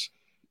breweries.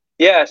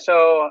 Yeah,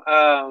 so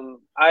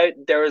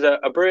there was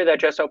a brewery that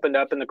just opened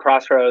up in the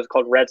Crossroads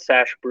called Red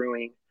Sash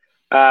Brewing,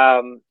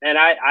 and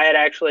I had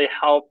actually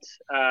helped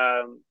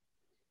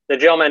the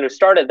gentleman who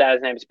started that.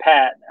 His name's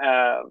Pat.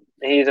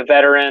 He's a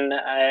veteran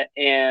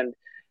and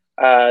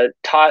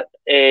taught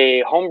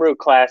a homebrew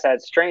class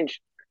at Strange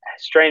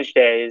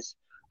Days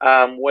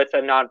with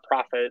a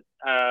nonprofit.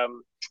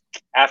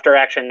 After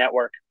Action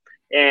Network,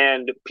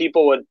 and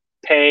people would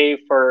pay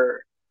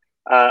for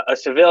a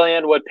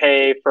civilian would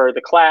pay for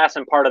the class,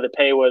 and part of the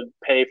pay would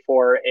pay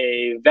for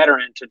a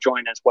veteran to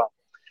join as well.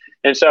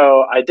 And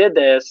so I did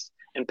this,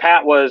 and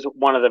Pat was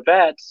one of the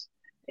vets,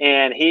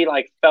 and he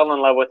like fell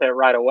in love with it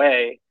right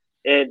away.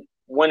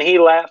 When he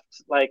left,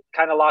 like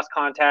kind of lost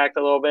contact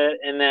a little bit,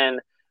 and then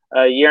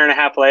a year and a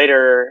half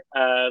later,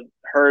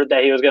 heard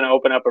that he was going to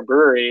open up a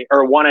brewery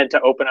or wanted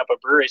to open up a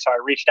brewery. So I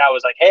reached out,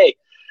 was like, hey,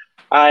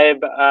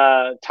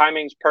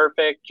 timing's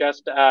perfect,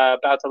 just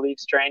about to leave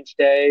Strange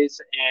Days,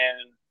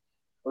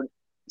 and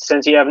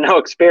since you have no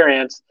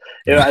experience,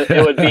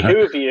 it would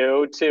behoove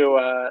you to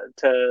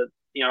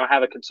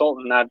have a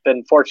consultant. I've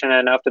been fortunate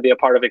enough to be a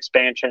part of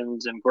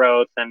expansions and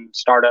growth and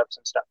startups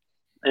and stuff.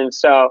 And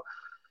so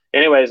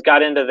anyways,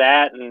 got into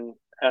that, and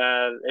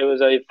it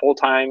was a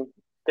full-time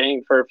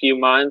thing for a few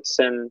months,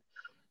 and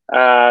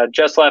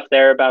just left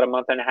there about a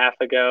month and a half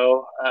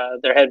ago.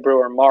 Their head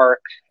brewer,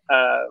 Mark,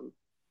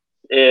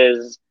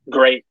 is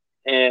great,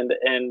 and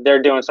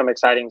they're doing some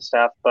exciting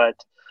stuff, but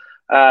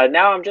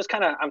now I'm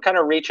kind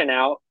of reaching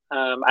out.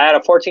 I had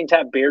a 14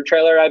 tap beer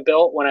trailer I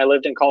built when I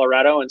lived in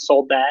Colorado and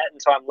sold that,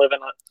 and so I'm living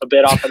a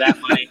bit off of that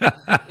money.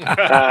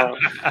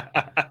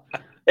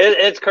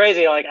 It's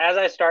crazy. Like as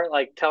I start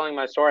like telling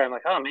my story, I'm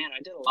like, oh man,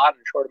 I did a lot in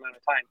a short amount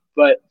of time.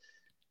 But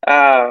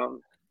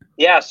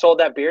yeah, sold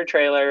that beer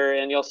trailer,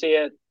 and you'll see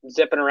it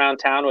zipping around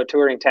town with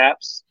touring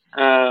taps.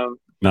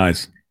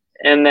 Nice.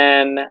 And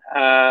then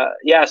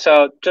yeah,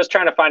 so just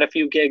trying to find a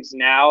few gigs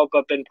now,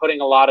 but been putting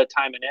a lot of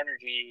time and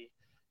energy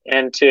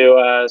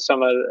into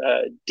some of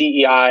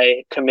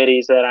DEI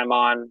committees that I'm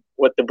on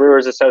with the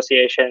Brewers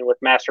Association, with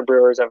Master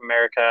Brewers of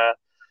America.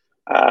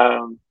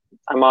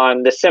 I'm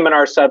on the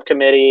seminar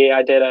subcommittee.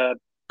 I did a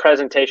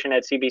presentation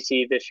at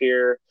CBC this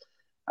year.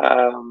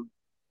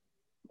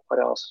 What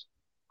else?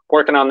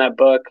 Working on that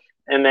book,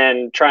 and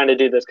then trying to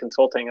do this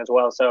consulting as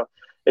well. So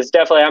it's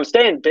definitely, I'm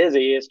staying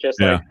busy. It's just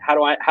like, how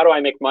do I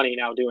make money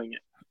now doing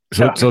it?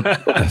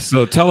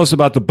 So tell us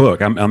about the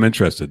book. I'm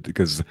interested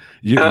because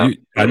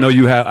I know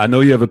you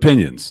have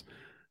opinions.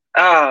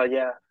 Oh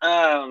yeah.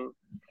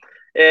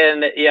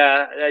 And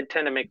yeah, I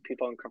tend to make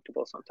people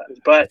uncomfortable sometimes,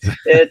 but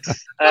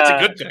it's that's a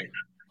good thing.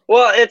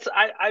 Well,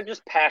 I'm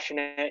just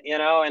passionate, you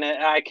know, and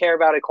I care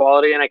about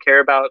equality, and I care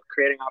about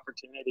creating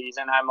opportunities,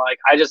 and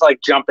I just like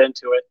jump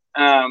into it.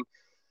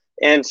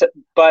 And so,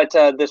 but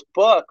this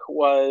book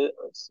was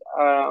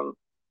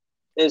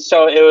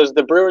so it was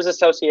the Brewers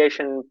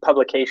Association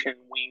publication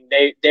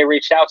wing. They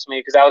reached out to me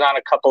because I was on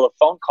a couple of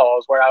phone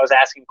calls where I was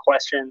asking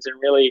questions and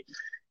really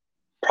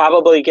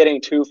probably getting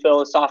too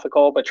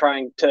philosophical, but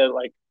trying to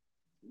like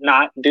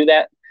not do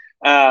that.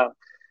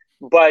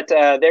 But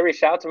they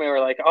reached out to me and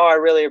were like, oh, I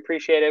really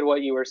appreciated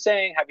what you were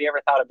saying. Have you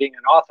ever thought of being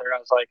an author? I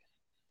was like,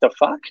 the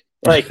fuck?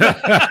 Like,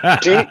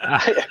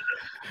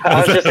 I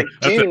was just like,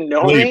 do you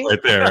know me?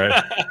 Right there,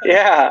 right?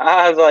 Yeah.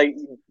 I was like,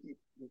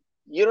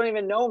 you don't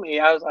even know me.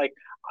 I was like,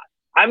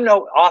 I'm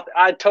no author.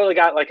 I totally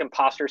got like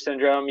imposter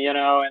syndrome, you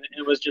know, and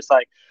it was just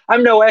like,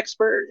 I'm no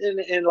expert.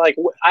 And like,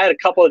 I had a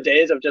couple of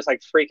days of just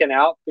like freaking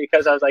out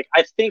because I was like,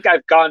 I think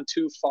I've gone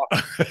too far.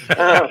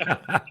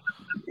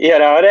 You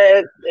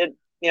know,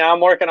 you know,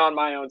 I'm working on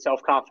my own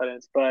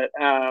self-confidence, but,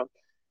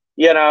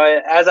 you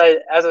know, as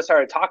I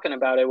started talking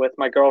about it with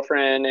my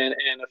girlfriend and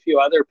a few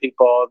other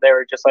people, they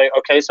were just like,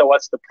 okay, so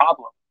what's the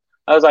problem?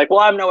 I was like, well,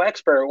 I'm no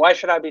expert. Why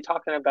should I be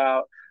talking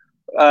about,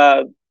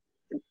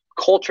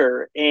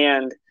 culture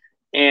and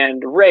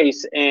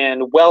race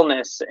and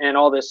wellness and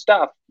all this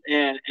stuff?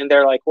 And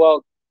they're like,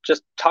 well,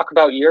 just talk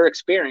about your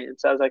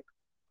experience. I was like,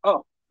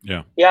 oh,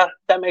 yeah,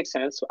 that makes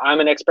sense. I'm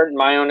an expert in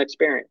my own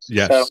experience.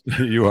 Yes,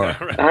 so, you are.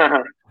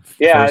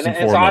 Yeah, First and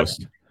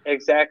foremost.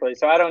 Exactly.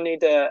 So I don't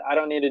need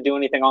to do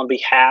anything on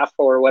behalf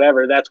or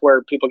whatever. That's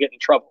where people get in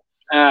trouble.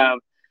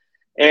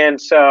 And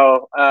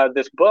so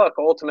this book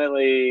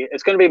ultimately,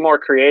 it's going to be more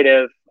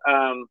creative.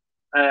 I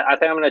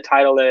think I'm going to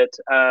title it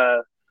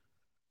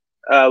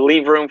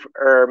 "Leave Room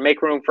or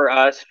Make Room for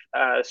Us: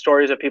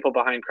 Stories of People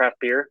Behind Craft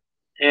Beer."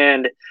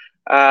 And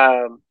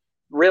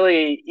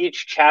really,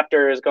 each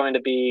chapter is going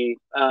to be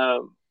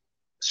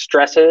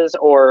stresses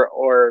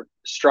or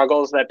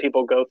struggles that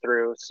people go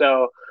through.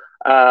 So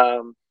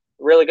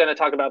really going to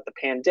talk about the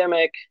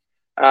pandemic,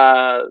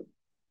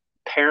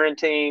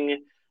 parenting,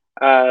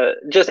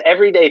 just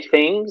everyday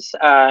things,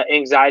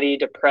 anxiety,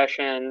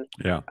 depression,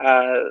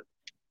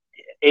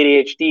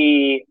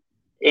 ADHD,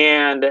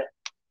 and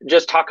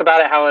just talk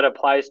about it, how it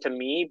applies to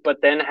me,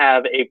 but then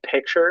have a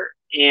picture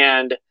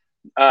and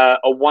a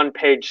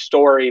one-page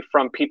story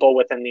from people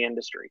within the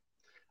industry,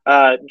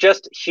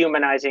 just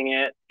humanizing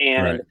it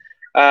and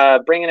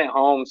bringing it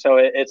home. So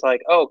it's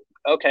like, oh,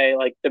 okay,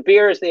 like the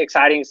beer is the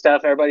exciting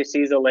stuff. Everybody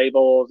sees the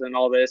labels and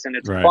all this, and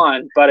it's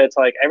fun, but it's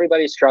like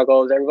everybody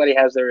struggles. Everybody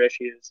has their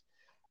issues.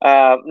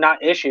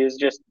 Not issues,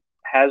 just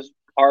has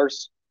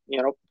ours,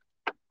 you know,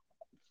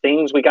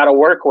 things we got to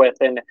work with,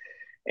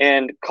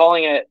 and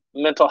calling it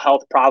mental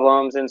health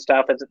problems and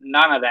stuff. It's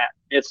none of that.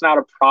 It's not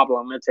a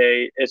problem.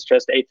 It's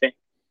just a thing.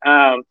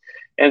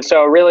 And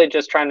so really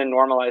just trying to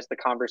normalize the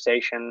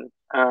conversation,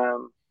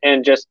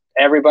 and just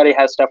everybody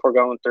has stuff we're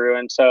going through.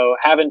 And so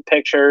having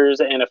pictures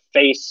and a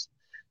face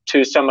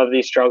to some of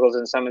these struggles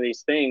and some of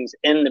these things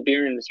in the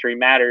beer industry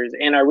matters.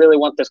 And I really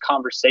want this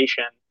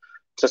conversation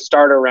to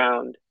start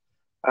around,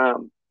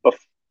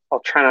 I'll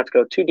try not to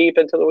go too deep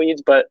into the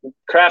weeds, but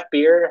craft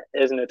beer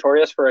is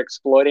notorious for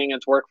exploiting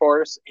its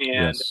workforce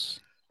and,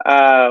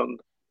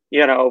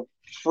 you know,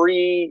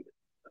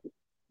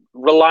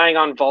 relying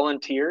on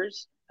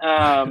volunteers,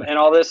 and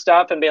all this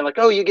stuff, and being like,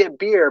 oh, you get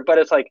beer, but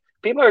it's like,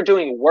 people are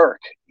doing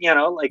work, you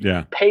know, like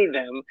pay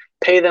them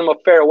a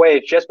fair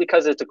wage. Just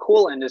because it's a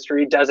cool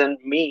industry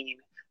doesn't mean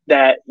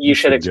that you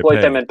should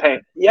exploit them and pay.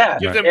 Yeah.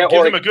 Give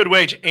them a good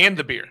wage and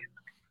the beer.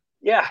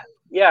 Yeah.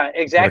 Yeah,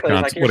 exactly.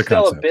 Like you're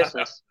still a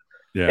business.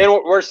 And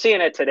we're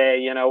seeing it today,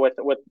 you know, with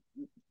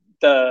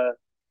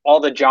all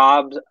the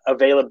jobs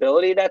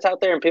availability that's out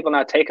there, and people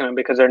not taking them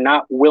because they're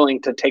not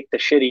willing to take the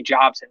shitty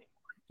jobs anymore.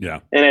 Yeah.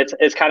 And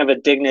it's kind of a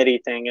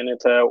dignity thing, and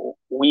it's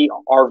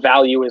our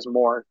value is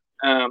more.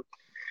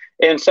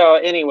 And so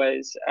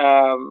anyways,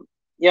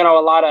 you know,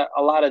 a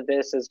lot of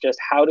this is just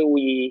how do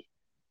we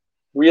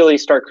really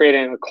start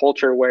creating a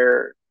culture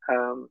where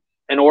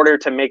in order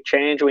to make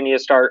change, we need to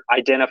start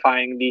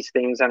identifying these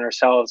things in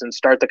ourselves and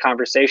start the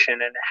conversation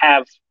and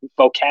have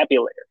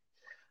vocabulary,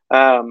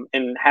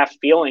 and have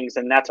feelings,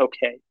 and that's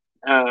okay.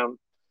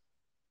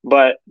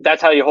 But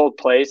that's how you hold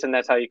place, and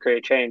that's how you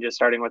create change, is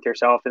starting with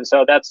yourself. And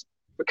so that's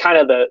kind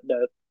of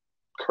the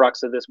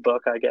crux of this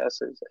book, I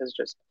guess, is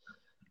just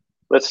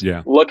let's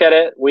look at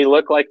it. We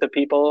look like the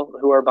people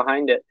who are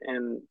behind it,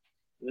 and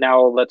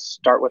now let's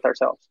start with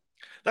ourselves.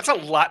 That's a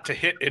lot to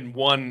hit in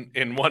one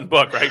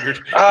book, right? You're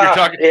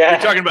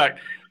talking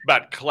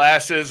about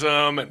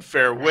classism and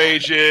fair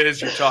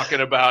wages. You're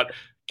talking about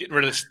getting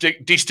rid of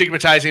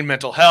destigmatizing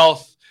mental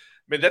health.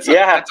 I mean, that's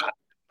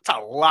a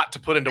lot to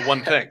put into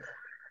one thing.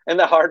 And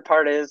the hard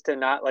part is to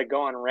not like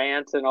go on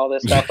rants and all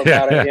this stuff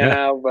about it,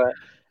 but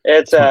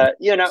it's,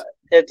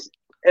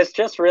 it's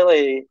just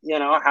really,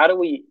 how do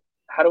we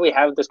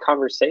have this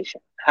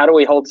conversation? How do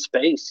we hold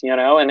space,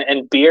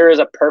 and beer is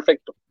a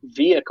perfect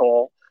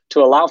vehicle to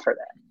allow for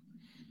that.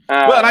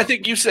 Well, and I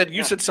think you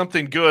said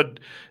something good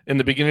in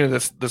the beginning of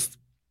this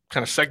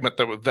kind of segment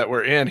that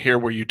we're in here,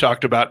 where you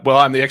talked about, well,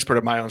 I'm the expert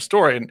of my own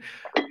story. And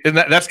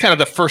that's kind of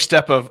the first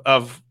step of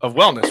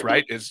wellness,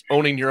 right? Is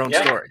owning your own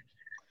story.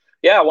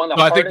 Yeah. One of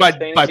the hardest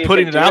things by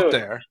putting it out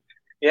there.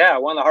 Yeah.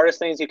 One of the hardest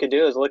things you could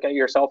do is look at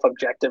yourself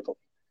objectively.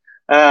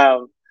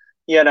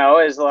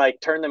 Is like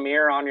turn the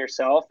mirror on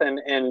yourself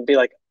and be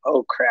like,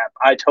 oh crap,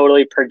 I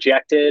totally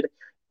projected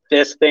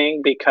this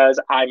thing because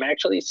I'm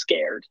actually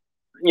scared,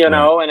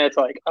 and it's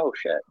like, oh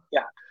shit.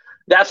 Yeah.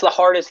 That's the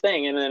hardest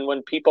thing. And then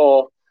when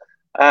people,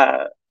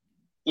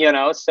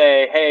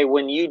 say, hey,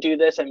 when you do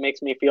this, it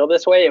makes me feel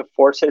this way. It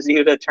forces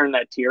you to turn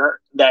that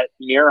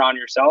mirror on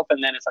yourself.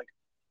 And then it's like,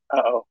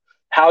 uh-oh,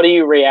 how do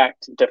you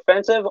react?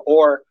 Defensive,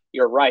 or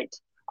you're right,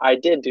 I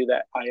did do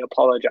that, I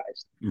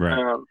apologized.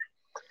 Right.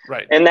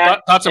 Right. And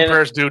that thoughts and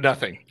prayers do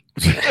nothing.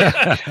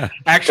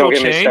 Actual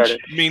change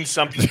means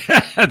something.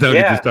 Don't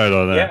get me started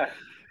on that. Yeah.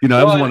 And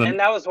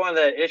that was one of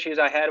the issues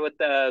I had with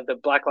the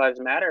Black Lives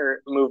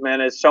Matter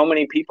movement, is so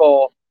many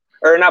people,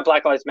 or not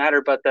Black Lives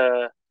Matter, but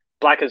the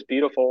Black is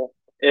Beautiful,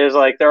 is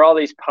like, there are all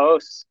these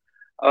posts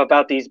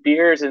about these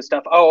beers and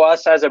stuff. Oh,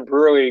 us as a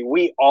brewery,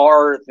 we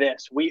are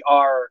this, we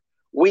are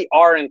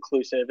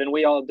inclusive, and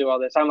we all do all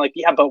this. I'm like,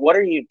 yeah, but what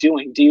are you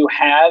doing? Do you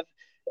have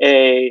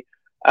a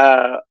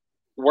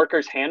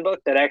workers handbook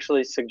that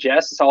actually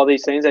suggests all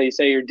these things that you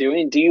say you're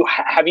doing?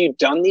 Have you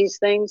done these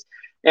things?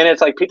 And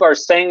it's like, people are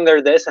saying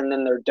they're this and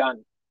then they're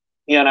done,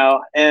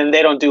 and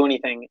they don't do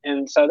anything.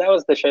 And so that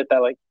was the shit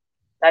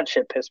that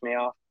shit pissed me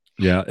off.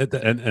 Yeah.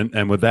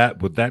 And with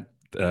that,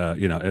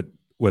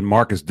 when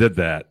Marcus did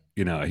that,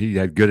 he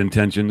had good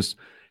intentions,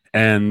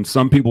 and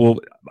some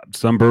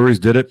breweries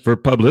did it for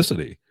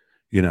publicity,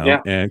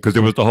 and because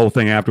there was the whole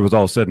thing after it was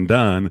all said and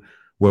done.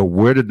 Well,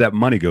 where did that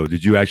money go?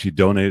 Did you actually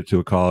donate it to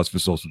a cause for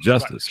social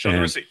justice? Show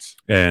the receipts.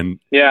 And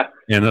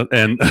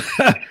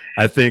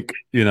I think,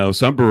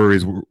 some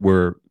breweries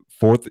were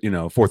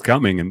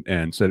forthcoming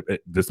and said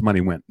this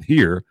money went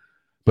here,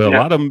 but a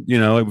lot of them,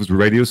 it was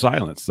radio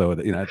silence. So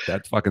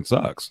that fucking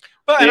sucks.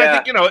 Well, and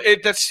I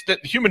think, that's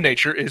that human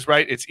nature is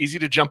right. It's easy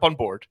to jump on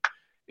board.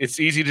 It's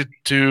easy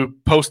to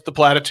post the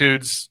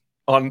platitudes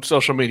on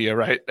social media,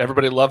 right?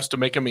 Everybody loves to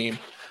make a meme.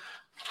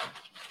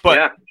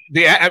 But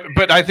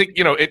but I think,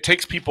 it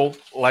takes people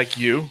like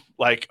you,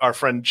 like our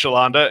friend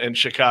Shalonda in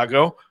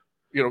Chicago,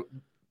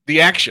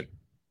 the action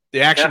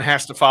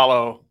has to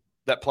follow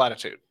that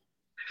platitude.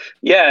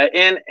 Yeah.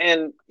 And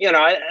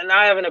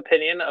I have an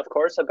opinion, of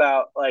course,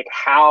 about like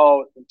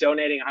how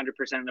donating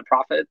 100% of the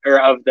profit,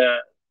 or of the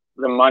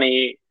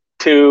money,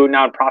 to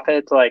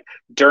nonprofits, like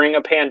during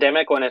a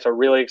pandemic when it's a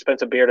really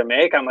expensive beer to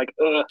make, I'm like,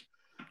 ugh,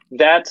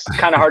 that's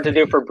kind of hard to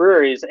do for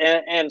breweries.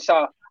 And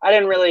so I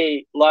didn't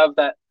really love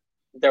that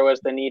there was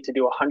the need to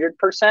do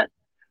 100%,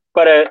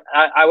 but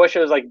I wish it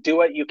was like, do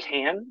what you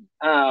can,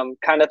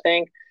 kind of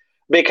thing,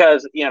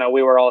 because,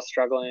 we were all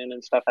struggling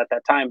and stuff at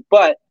that time,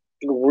 but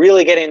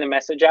really getting the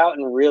message out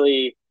and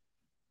really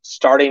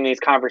starting these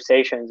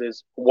conversations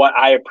is what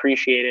I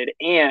appreciated.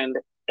 And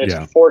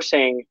it's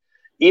forcing,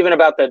 even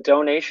about the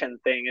donation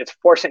thing, it's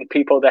forcing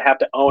people to have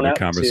to own up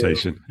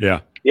conversation.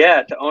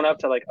 to own up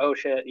to like, oh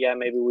shit, yeah,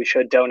 maybe we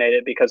should donate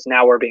it because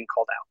now we're being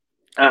called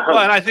out. Well,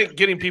 and I think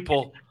getting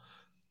people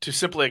to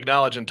simply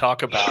acknowledge and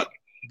talk about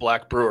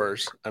Black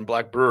brewers and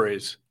Black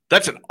breweries,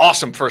 that's an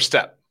awesome first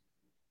step.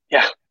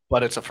 Yeah.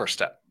 But it's a first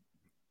step.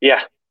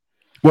 Yeah.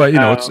 Well,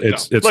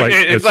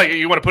 it's like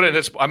you want to put it in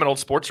this. I'm an old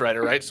sports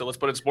writer, right? So let's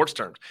put it in sports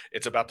terms.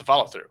 It's about the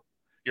follow through.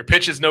 Your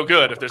pitch is no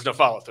good if there's no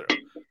follow through.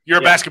 You're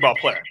a basketball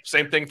player.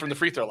 Same thing from the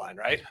free throw line,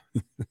 right?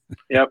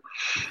 Yep.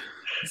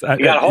 You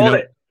got to hold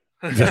it.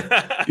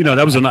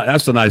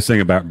 That's the nice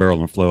thing about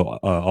Barrel and Flow,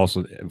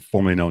 also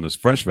formerly known as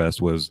Fresh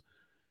Fest, was,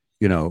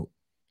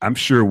 I'm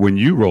sure when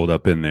you rolled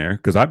up in there,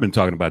 because I've been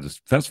talking about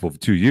this festival for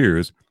 2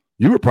 years,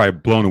 you were probably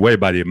blown away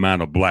by the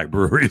amount of Black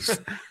breweries.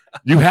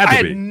 You had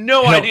to be. I had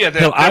no idea that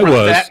there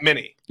were that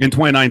many. In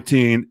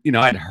 2019,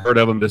 I'd heard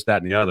of them, this,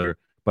 that, and the other,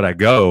 but I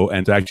go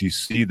and to actually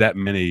see that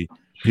many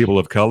people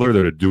of color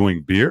that are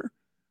doing beer,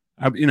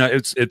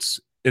 it's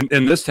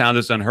in this town,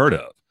 it's unheard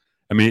of.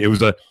 I mean, it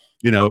was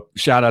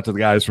shout out to the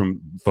guys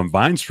from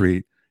Vine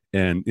Street,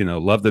 and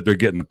love that they're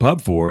getting the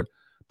pub for it.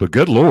 But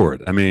good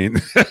Lord, I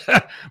mean,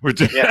 we're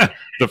just,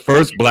 the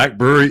first black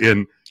brewery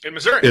in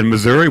Missouri. In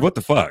Missouri, what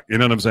the fuck? You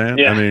know what I'm saying?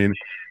 Yeah. I mean,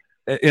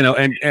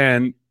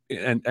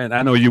 and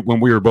I know you, when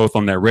we were both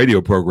on that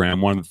radio program,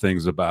 one of the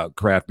things about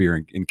craft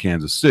beer in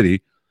Kansas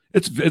City,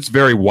 it's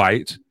very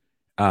white.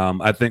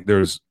 I think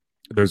there's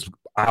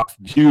a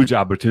huge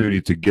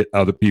opportunity to get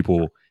other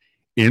people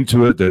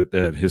into it that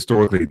have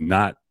historically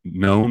not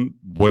known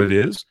what it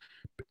is.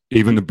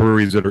 Even the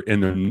breweries that are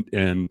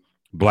in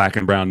black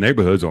and brown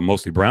neighborhoods, or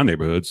mostly brown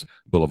neighborhoods,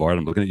 Boulevard,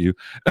 I'm looking at you.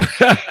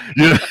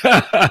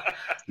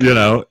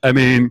 I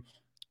mean,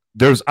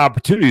 there's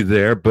opportunity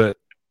there, but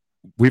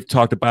we've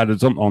talked about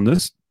it on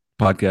this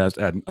podcast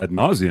ad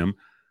nauseum.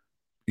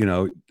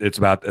 It's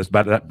about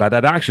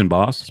that action,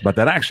 boss. It's about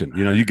that action.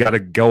 You got to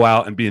go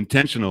out and be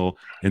intentional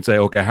and say,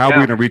 okay, how are we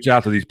going to reach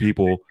out to these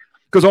people?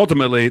 Because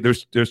ultimately,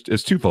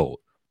 it's twofold.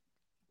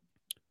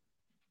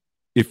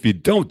 If you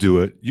don't do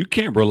it, you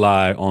can't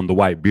rely on the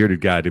white bearded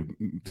guy to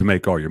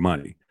make all your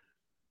money.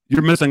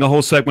 You're missing a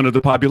whole segment of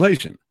the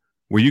population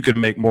where you could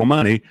make more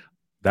money.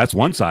 That's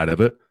one side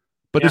of it,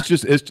 but it's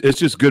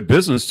just good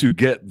business to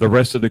get the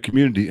rest of the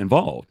community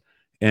involved.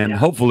 And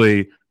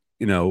hopefully,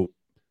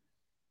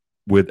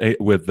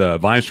 with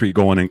Vine Street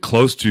going in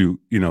close to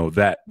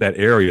that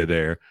area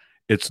there,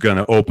 it's going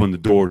to open the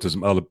door to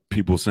some other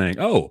people saying,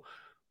 "Oh,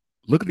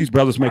 look at these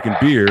brothers making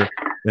beer,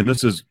 and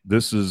this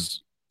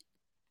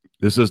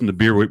isn't the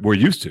beer we're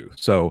used to."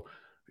 So,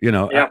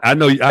 I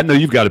know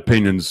you've got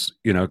opinions,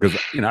 because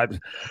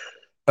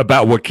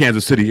about what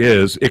Kansas City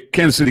is.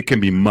 Kansas City can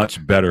be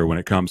much better when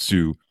it comes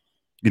to,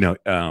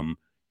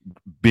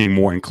 being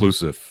more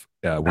inclusive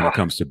when it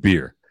comes to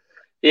beer.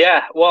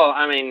 Yeah, well,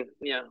 I mean,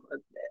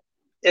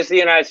 it's the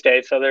United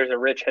States, so there's a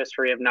rich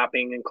history of not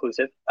being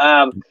inclusive.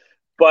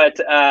 But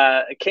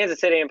Kansas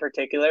City in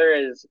particular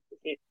is,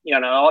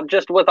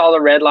 just with all the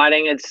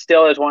redlining, it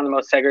still is one of the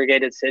most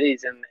segregated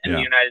cities in the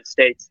United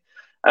States.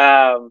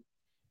 All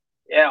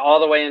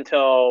the way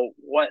until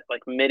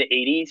mid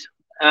 80s,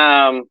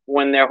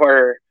 when there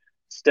were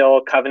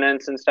still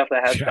covenants and stuff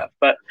that had stuff.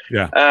 But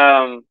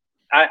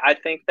I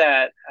think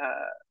that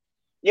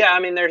I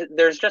mean,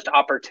 there's just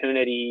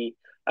opportunity,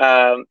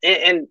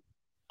 and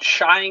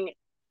shying.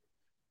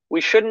 We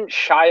shouldn't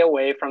shy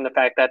away from the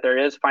fact that there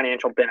is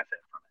financial benefit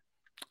from it.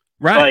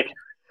 Right.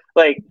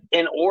 Like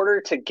in order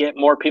to get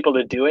more people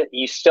to do it,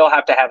 you still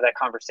have to have that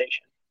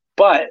conversation.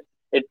 But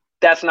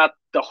that's not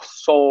the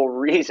sole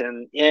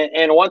reason.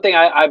 And one thing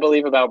I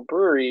believe about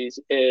breweries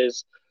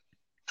is,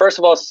 first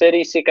of all,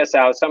 cities seek us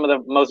out. Some of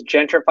the most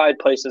gentrified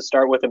places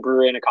start with a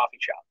brewery and a coffee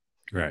shop.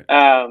 Right.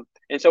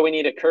 And so we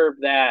need to curb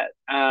that.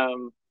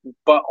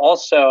 But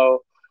also,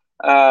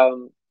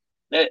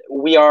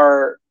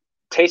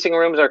 tasting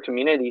rooms are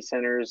community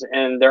centers,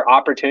 and they're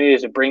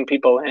opportunities to bring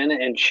people in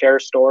and share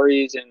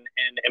stories and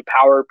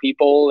empower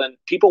people, and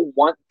people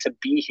want to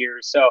be here.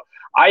 So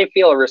I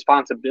feel a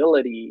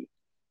responsibility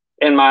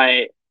in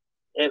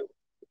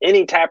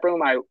any tap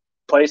room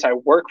place I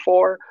work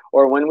for,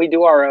 or when we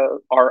do our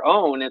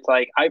own. It's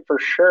like I for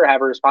sure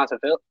have a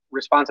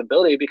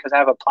responsibility because I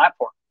have a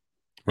platform.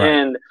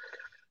 Right.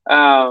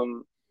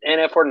 And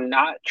if we're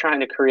not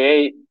trying to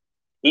create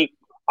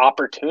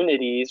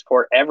opportunities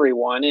for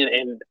everyone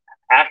and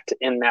act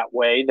in that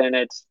way, then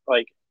it's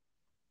like,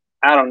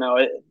 I don't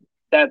know,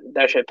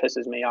 that shit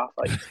pisses me off.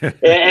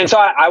 And so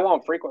I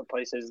won't frequent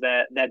places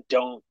that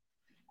don't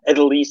at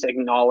least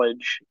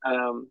acknowledge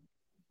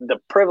the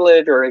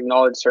privilege or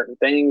acknowledge certain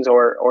things,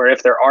 or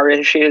if there are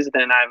issues,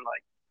 then I'm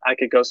like, I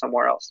could go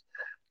somewhere else.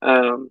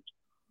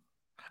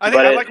 I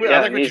like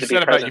what you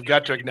said about you've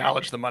got to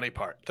acknowledge the money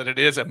part, that it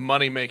is a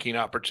money-making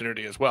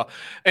opportunity as well.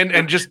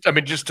 And just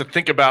to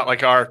think about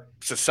like our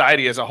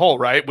society as a whole,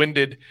 right?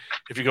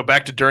 If you go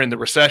back to during the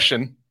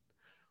recession,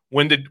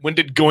 when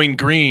did going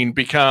green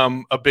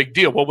become a big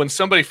deal? Well, when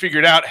somebody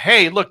figured out,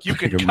 hey, look, you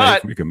can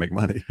make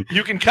money.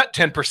 You can cut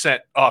 10%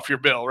 off your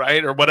bill,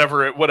 right? Or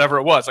whatever it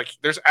was. Like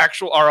there's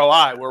actual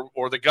ROI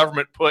or the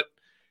government put,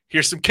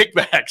 here's some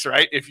kickbacks,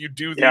 right? If you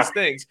do these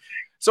things.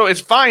 So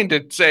it's fine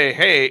to say,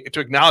 hey, to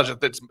acknowledge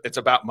that it's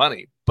about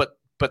money, but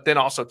then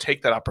also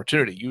take that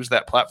opportunity, use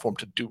that platform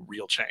to do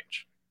real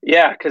change.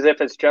 Yeah, because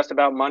if it's just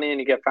about money and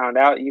you get found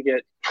out,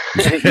 it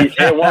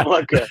won't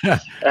look good.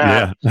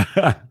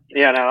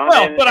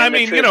 Well, but I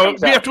mean, we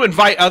have to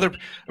invite other.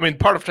 I mean,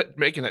 part of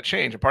making that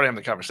change and part of having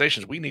the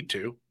conversations, we need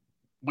to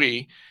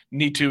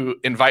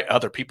invite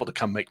other people to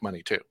come make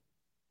money too.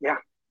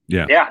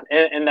 Yeah,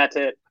 and that's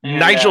it. And,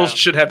 Nigel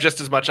should have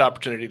just as much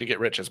opportunity to get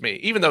rich as me,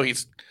 even though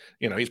he's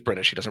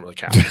British. He doesn't really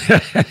count.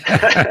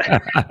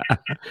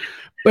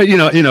 But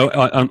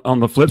on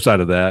the flip side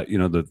of that,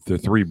 the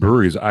three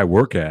breweries I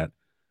work at,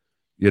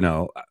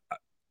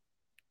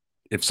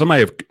 if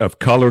somebody of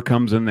color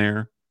comes in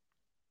there,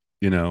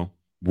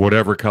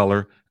 whatever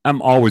color,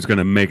 I'm always going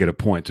to make it a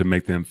point to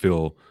make them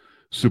feel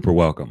super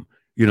welcome.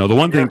 The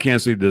one thing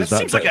Kansas City does. That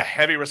seems like a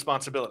heavy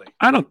responsibility.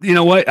 I don't. You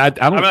know what? I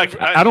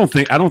don't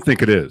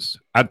think it is.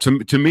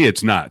 To me,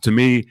 it's not. To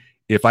me,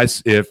 if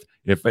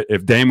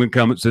if Damon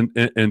comes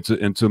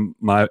into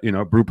my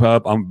brew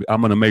pub, I'm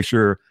gonna make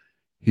sure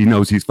he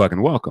knows he's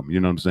fucking welcome. You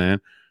know what I'm saying?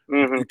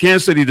 Mm-hmm.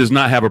 Kansas City does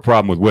not have a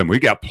problem with women. We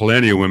got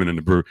plenty of women in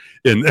the brew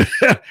in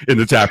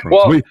the tap room.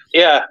 Well,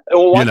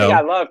 one thing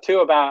I love too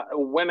about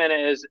women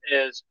is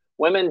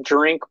women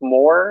drink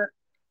more.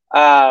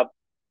 How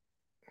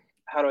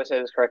do I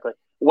say this correctly?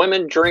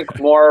 Women drink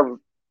more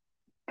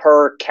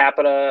per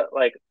capita,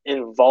 like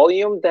in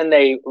volume, than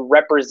they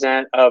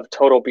represent of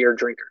total beer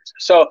drinkers.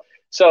 So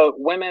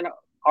women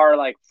are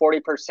like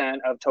 40%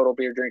 of total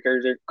beer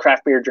drinkers or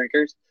craft beer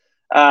drinkers,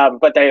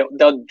 but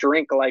they'll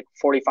drink like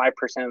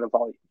 45% of the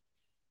volume.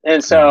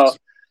 And so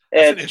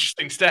that's an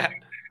interesting stat.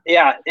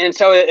 Yeah. And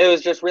so it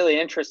was just really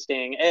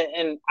interesting.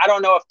 And I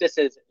don't know if this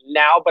is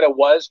now, but it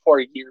was for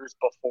years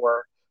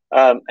before,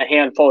 a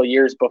handful of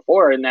years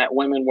before, in that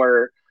women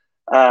were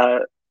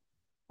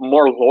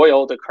more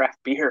loyal to craft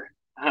beer,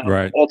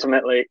 right?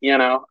 Ultimately,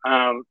 and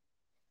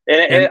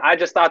I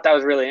just thought that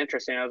was really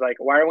interesting. I was like,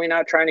 why are we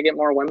not trying to get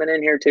more women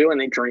in here too? And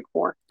they drink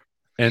more.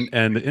 And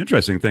the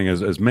interesting thing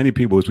is, as many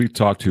people as we've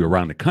talked to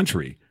around the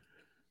country,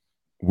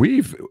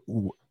 we're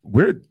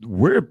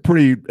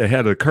pretty ahead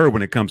of the curve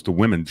when it comes to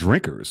women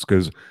drinkers,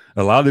 because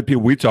a lot of the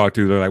people we talk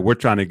to, they're like, we're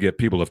trying to get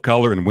people of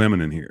color and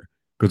women in here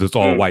because it's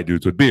all white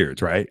dudes with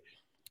beards, right?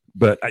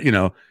 But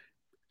you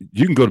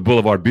can go to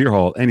Boulevard Beer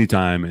Hall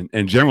anytime,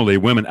 and generally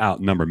women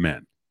outnumber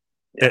men.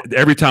 Yeah.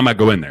 Every time I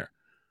go in there.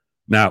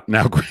 Now,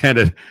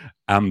 granted,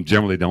 I'm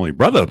generally the only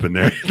brother up in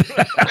there.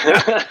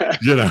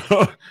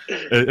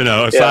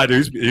 Aside, there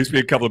used to be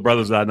a couple of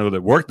brothers that I know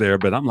that work there,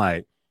 but I'm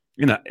like,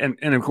 and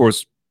of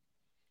course,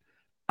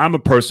 I'm a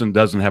person who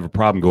doesn't have a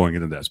problem going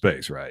into that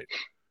space, right?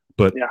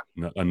 But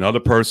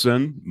another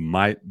person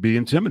might be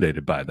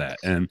intimidated by that,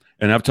 and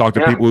I've talked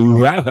to people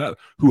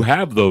who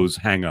have those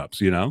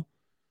hang-ups, Yeah.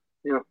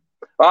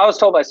 Well, I was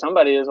told by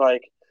somebody is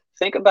like,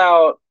 think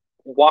about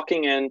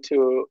walking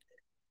into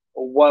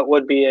what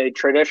would be a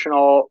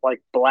traditional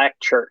like black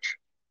church,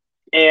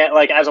 and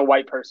like as a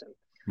white person,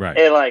 right?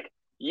 And like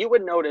you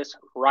would notice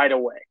right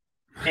away,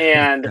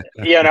 and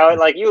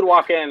like you would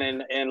walk in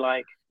and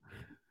like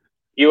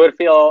you would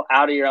feel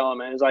out of your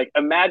element. It's like,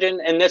 imagine,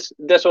 and this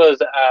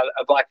was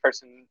a black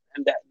person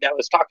that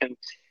was talking,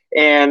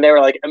 and they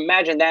were like,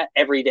 imagine that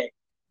every day,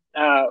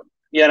 right.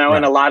 In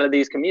a lot of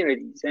these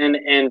communities,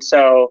 and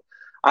so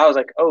I was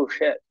like, oh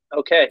shit,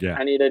 okay,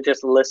 I need to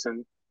just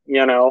listen.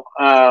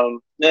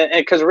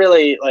 Because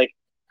really, like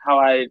how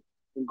I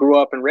grew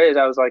up and raised,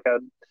 I was like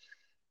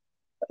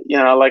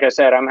like I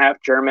said, I'm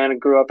half German and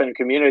grew up in a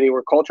community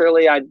where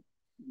culturally I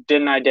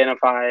didn't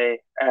identify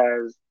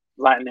as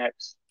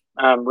Latinx.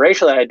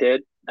 Racially, I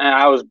did. And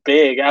I was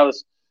big. I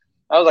was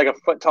like a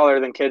foot taller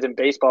than kids in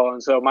baseball,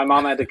 and so my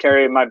mom had to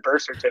carry my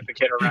birth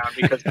certificate around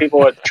because people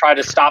would try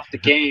to stop the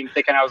game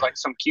thinking I was like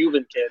some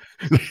Cuban kid.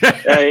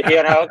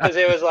 Because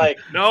it was like,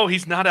 no,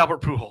 he's not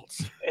Albert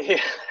Pujols.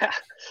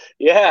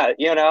 Yeah,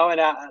 and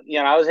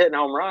I was hitting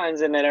home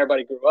runs, and then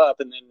everybody grew up,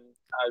 and then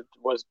I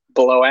was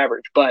below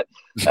average. But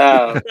it's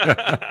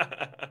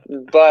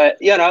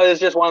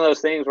just one of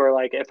those things where,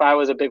 like, if I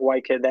was a big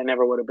white kid, that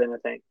never would have been a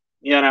thing,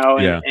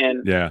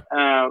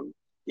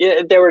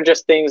 there were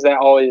just things that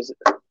always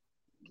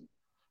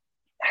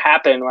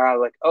happened where I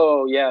was like,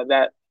 oh yeah,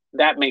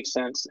 that makes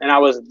sense. And I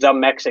was the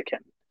Mexican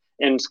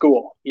in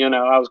school,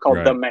 I was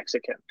called the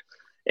Mexican,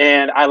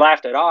 and I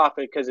laughed it off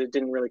because it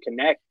didn't really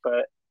connect,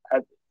 but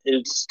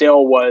it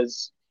still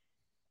was,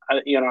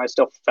 I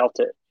still felt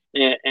it.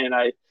 And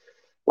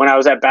when I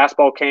was at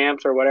basketball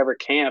camps or whatever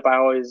camp, I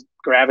always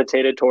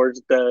gravitated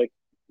towards the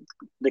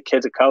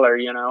kids of color,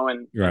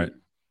 and right.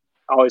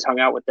 I always hung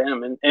out with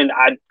them, and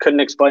I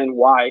couldn't explain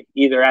why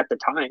either at the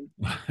time.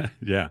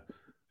 Yeah.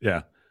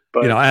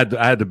 But I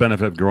had the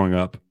benefit of growing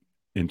up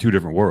in two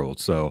different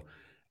worlds, so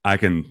I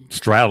can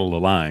straddle the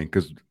line,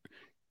 because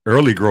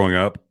early growing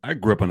up, I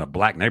grew up in a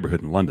black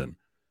neighborhood in London.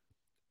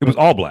 It was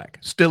all black,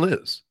 still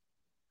is.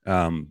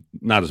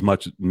 Not as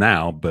much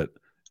now, but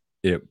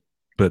then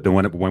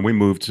when we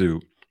moved to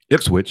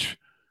Ipswich,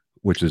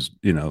 which is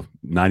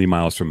 90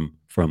 miles from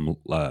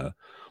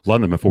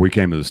London before we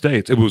came to the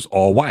States, it was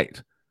all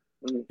white.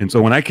 And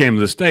so when I came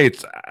to the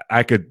States,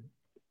 I could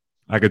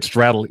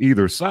straddle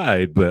either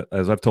side, but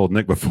as I've told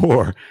Nick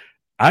before,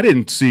 I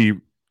didn't see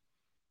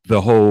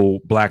the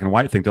whole black and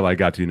white thing till I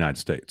got to the United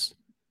States.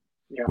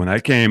 Yeah. When I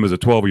came as a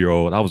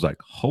 12-year-old, I was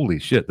like, holy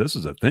shit, this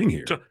is a thing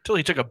here. Till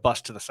he took a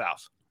bus to the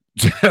South.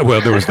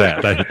 Well, there was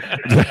that.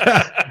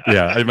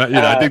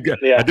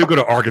 I did go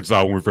to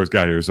Arkansas when we first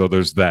got here, so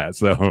there's that.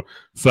 So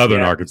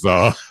Southern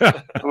Arkansas.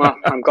 Well,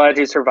 I'm glad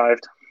you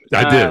survived.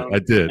 I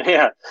did.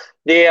 Yeah.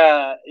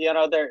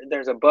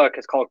 There's a book,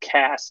 it's called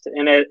Caste,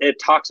 and it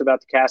talks about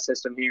the caste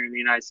system here in the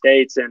United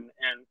States, and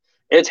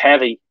it's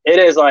heavy. It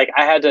is like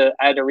I had to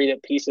read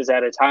it pieces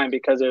at a time,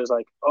 because it was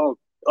like, oh,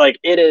 like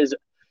it is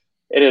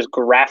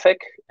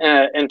graphic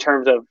in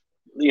terms of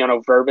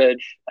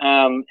verbiage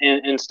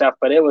and stuff,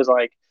 but it was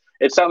like,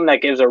 it's something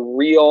that gives a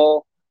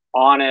real,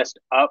 honest,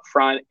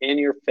 upfront, in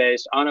your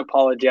face,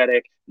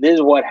 unapologetic, this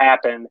is what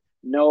happened,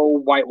 no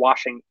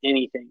whitewashing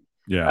anything.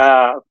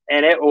 Yeah.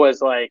 And it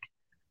was like,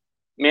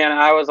 man,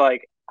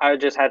 I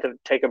just had to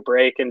take a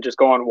break and just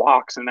go on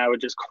walks, and I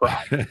would just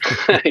cry, and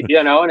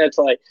it's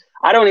like,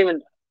 I don't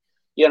even,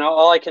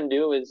 all I can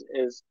do is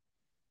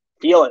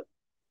feel it,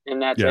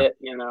 and that's it,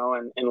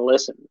 and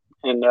listen.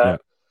 And,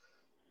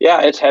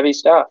 it's heavy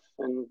stuff,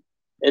 and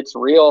it's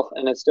real,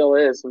 and it still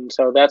is. And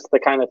so that's the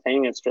kind of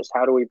thing. It's just,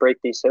 how do we break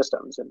these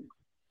systems? And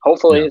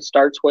hopefully it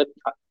starts with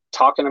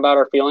talking about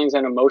our feelings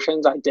and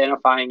emotions,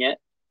 identifying it,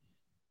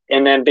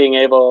 and then being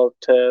able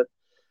to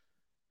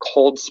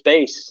hold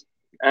space,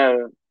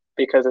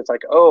 because it's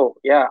like, oh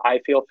yeah, I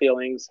feel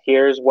feelings.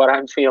 Here's what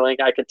I'm feeling.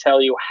 I could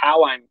tell you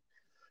how I'm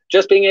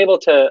just being able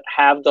to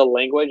have the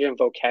language and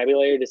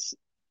vocabulary to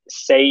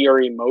say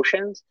your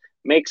emotions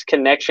makes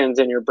connections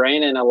in your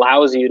brain and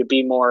allows you to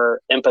be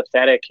more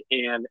empathetic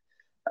and,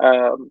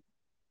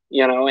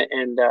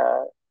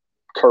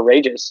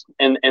 courageous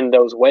in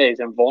those ways,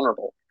 and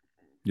vulnerable.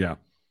 Yeah.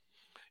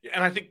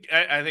 And I think,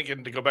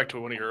 and to go back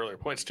to one of your earlier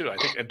points too, I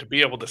think, and to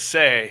be able to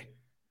say,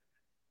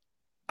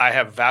 I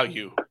have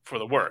value for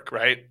the work,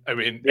 right? I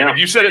mean,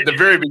 you said at the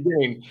very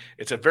beginning,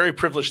 it's a very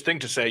privileged thing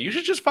to say. You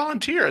should just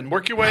volunteer and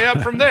work your way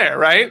up from there,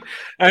 right?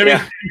 I mean,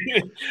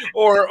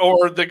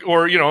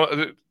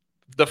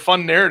 the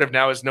fun narrative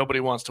now is nobody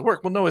wants to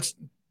work. Well, no, it's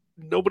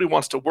nobody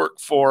wants to work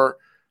for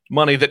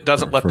money that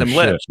doesn't let them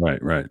live.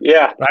 Right.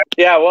 Yeah. Right?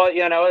 Yeah. Well, it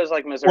was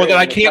like Missouri. Well, then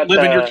I can't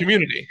live in your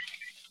community.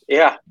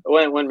 Yeah.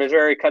 When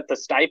Missouri cut the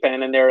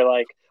stipend, and they were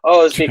like,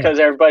 oh, it's because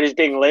everybody's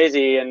being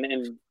lazy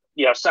and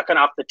sucking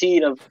off the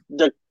teat of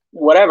the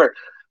whatever.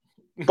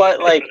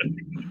 But like,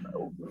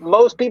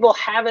 most people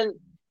haven't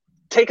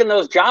taken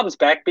those jobs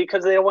back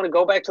because they don't want to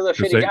go back to those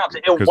shitty jobs.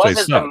 It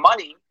wasn't the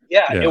money.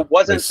 It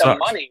wasn't the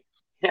money.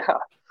 Yeah.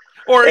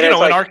 Or,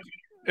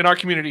 in our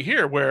community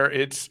here, where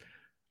it's,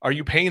 are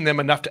you paying them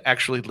enough to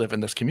actually live in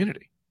this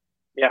community?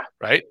 Yeah.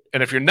 Right.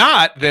 And if you're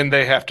not, then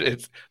they have to,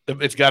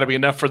 it's got to be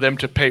enough for them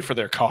to pay for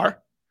their car.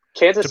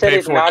 Kansas City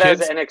is not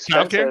as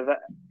inexpensive.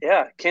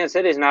 Yeah. Kansas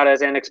City is not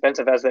as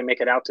inexpensive as they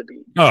make it out to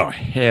be. Oh,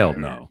 hell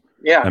no.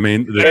 Yeah. I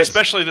mean,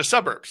 especially the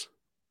suburbs.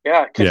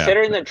 Yeah.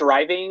 Considering the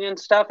driving and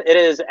stuff, it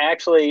is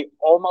actually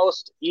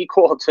almost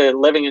equal to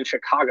living in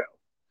Chicago.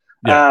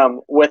 Yeah.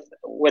 With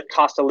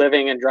cost of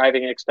living and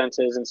driving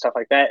expenses and stuff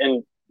like that,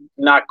 and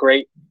not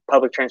great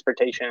public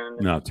transportation.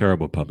 No,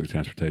 terrible public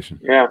transportation.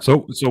 Yeah.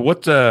 So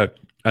what?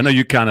 I know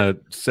you kind of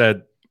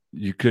said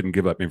you couldn't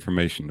give up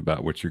information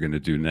about what you're going to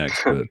do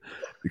next, but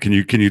can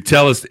you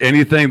tell us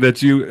anything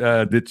that you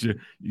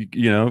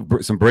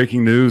some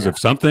breaking news of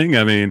something?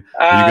 I mean,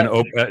 are you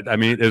going to open? I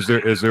mean, is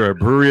there a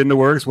brewery in the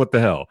works? What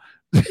the hell?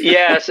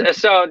 Yes.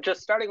 So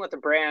just starting with the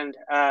brand,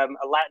 a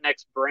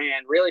Latinx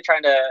brand, really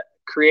trying to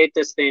create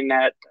this thing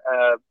that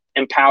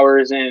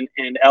empowers and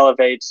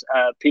elevates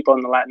people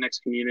in the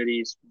Latinx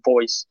community's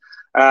voice.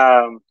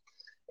 And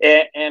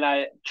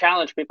I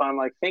challenge people. I'm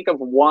like, think of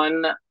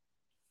one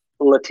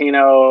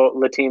Latina,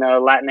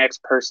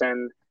 Latinx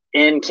person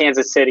in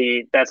Kansas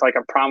City that's like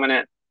a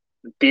prominent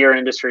beer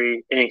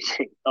industry,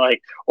 anything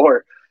like,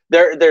 or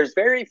there's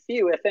very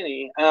few, if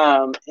any,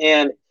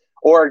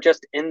 or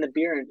just in the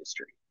beer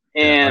industry.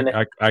 And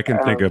I can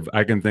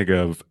think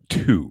of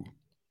two.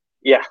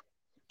 Yeah.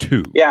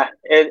 Two. Yeah,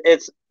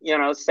 it's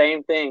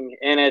same thing,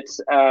 and it's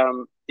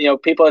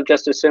people have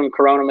just assumed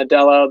Corona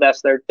Modelo,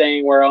 that's their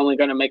thing. We're only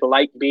going to make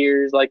light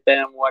beers like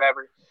them,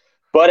 whatever.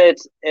 But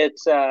it's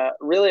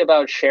really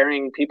about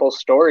sharing people's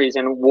stories,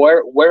 and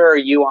where are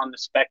you on the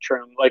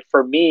spectrum? Like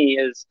for me,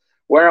 is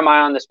where am I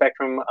on the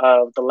spectrum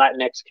of the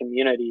Latinx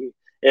community?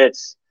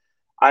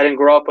 I didn't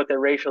grow up with it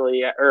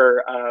racially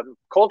or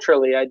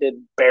culturally. I did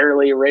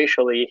barely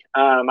racially.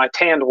 I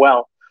tanned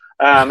well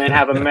and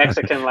have a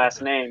Mexican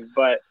last name,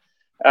 but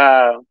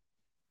I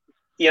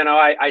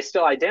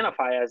still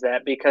identify as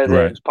that because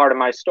it's part of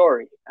my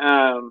story.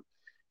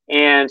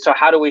 And so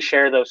how do we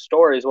share those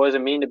stories? What does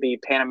it mean to be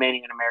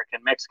Panamanian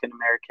American, Mexican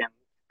American,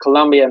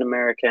 Colombian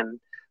American,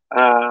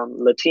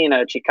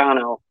 Latina,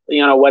 Chicano,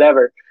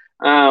 whatever.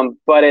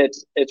 But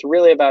it's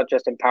really about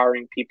just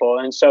empowering people.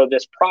 And so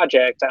this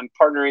project, I'm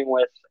partnering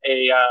with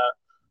a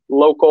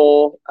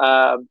local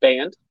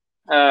band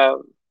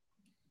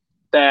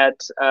that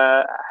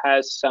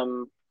has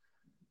some.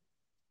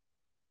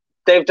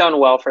 They've done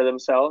well for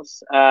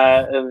themselves.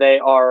 They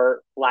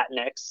are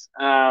Latinx,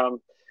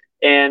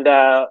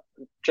 and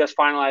just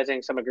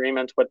finalizing some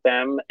agreements with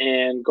them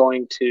and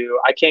going to.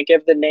 I can't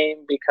give the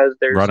name because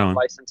there's some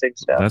licensing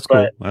stuff. That's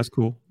cool. That's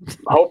cool.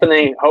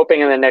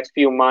 hoping in the next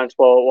few months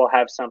we'll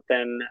have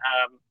something.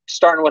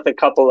 Starting with a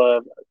couple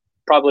of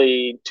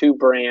probably two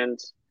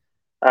brands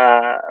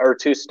or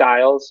two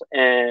styles,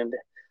 and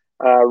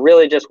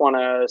really just want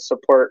to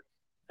support.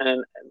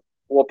 And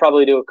we'll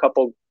probably do a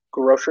couple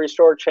grocery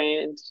store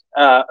chains,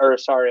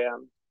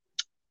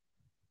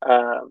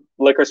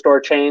 liquor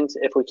store chains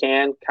if we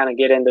can, kind of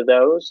get into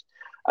those,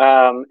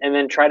 and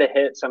then try to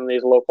hit some of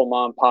these local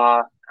mom and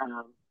pop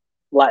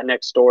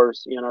Latinx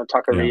stores,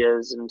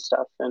 taquerias and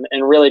stuff,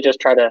 and really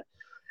just try to,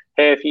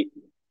 hey, if you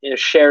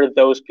share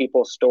those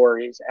people's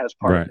stories as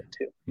part of it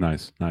too.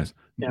 Nice.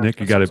 Yeah.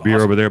 Nick, you got a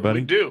beer over there, buddy?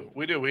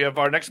 We do. We have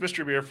our next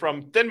mystery beer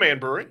from Thin Man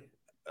Brewery.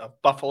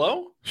 of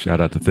Buffalo.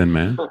 Shout out to Thin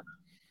Man.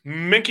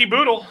 Minky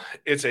Boodle.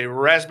 It's a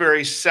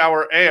raspberry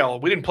sour ale.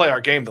 We didn't play our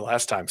game the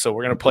last time, so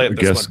we're going to play it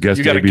this one.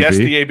 You got to guess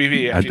the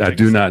ABV. I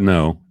do not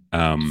know.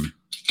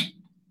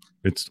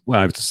 It's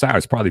sour.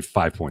 It's probably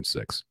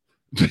 5.6.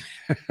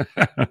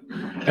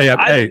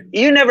 hey,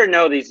 you never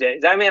know these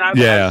days. I mean,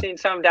 I've seen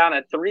some down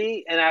at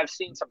 3, and I've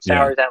seen some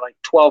sours at like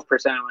 12%.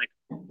 I'm like,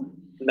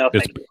 no,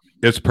 thank you.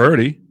 It's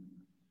pretty.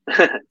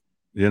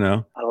 You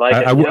know, I like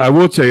it. I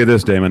will tell you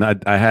this, Damon.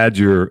 I had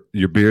your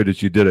beer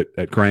that you did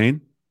at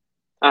Crane.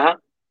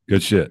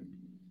 Good shit.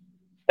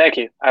 Thank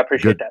you. I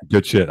appreciate that.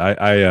 Good shit.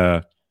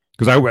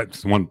 Because I went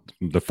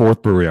the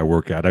 4th brewery I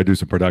work at. I do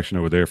some production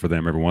over there for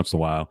them every once in a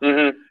while.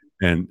 Mm-hmm.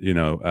 And you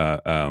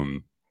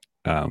know,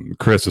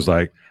 Chris is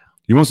like,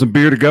 "You want some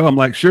beer to go?" I'm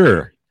like,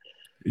 "Sure."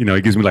 You know,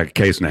 he gives me like a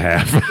case and a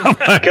half. I'm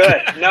like,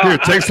 good. No, here,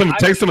 take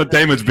some of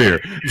Damon's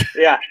beer.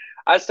 Yeah.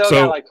 I still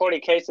got like 40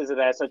 cases of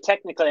that, so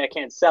technically I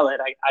can't sell it.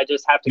 I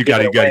just have to. You got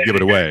to give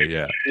it away,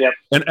 yeah. Yep.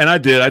 And I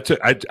did.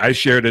 I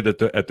shared it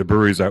at the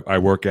breweries I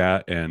work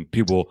at, and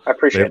people. I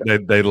appreciate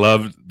it. They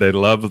loved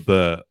the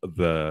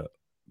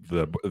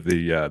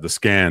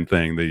scan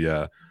thing,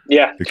 the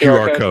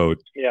QR code.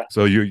 Yeah.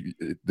 So you,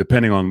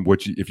 depending on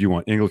if you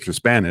want English or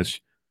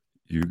Spanish,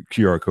 you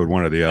QR code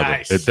one or the other.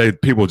 Nice.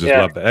 People just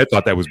loved that. I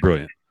thought that was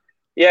brilliant.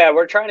 Yeah,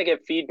 we're trying to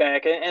get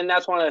feedback, and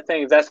that's one of the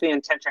things. That's the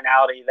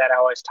intentionality that I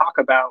always talk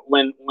about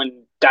when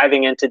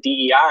diving into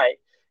DEI.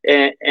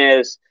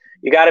 Is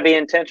you got to be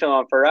intentional.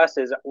 And for us,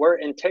 is we're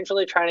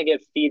intentionally trying to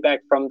get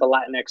feedback from the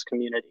Latinx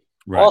community,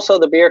 also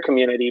the beer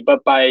community,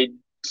 but by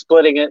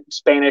splitting it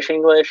Spanish,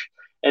 English,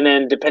 and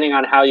then depending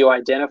on how you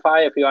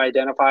identify, if you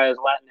identify as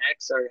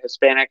Latinx or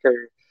Hispanic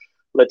or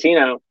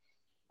Latino,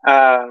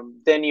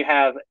 then you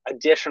have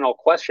additional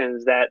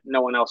questions that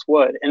no one else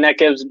would. And that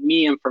gives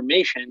me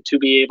information to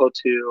be able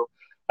to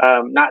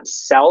not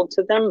sell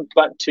to them,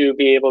 but to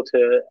be able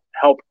to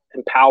help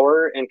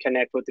empower and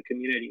connect with the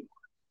community.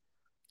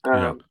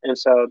 And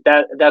so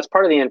that's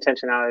part of the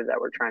intentionality that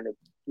we're trying to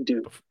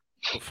do.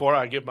 Before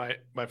I give my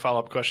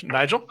follow-up question,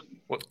 Nigel,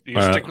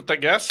 you stick with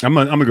that guess? I'm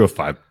gonna go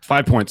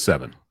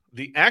 5.7.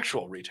 The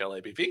actual retail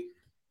ABV,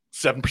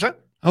 7%.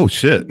 Oh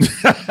shit!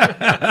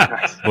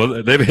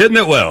 Well, they've hidden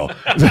it well.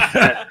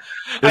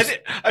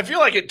 I feel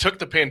like it took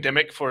the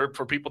pandemic for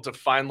people to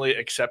finally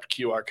accept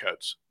QR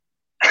codes.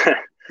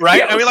 Right?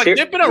 Yeah, I mean, like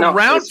they've been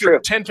around for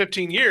 10,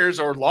 15 years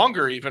or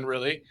longer even,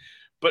 really.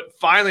 But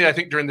finally, I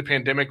think during the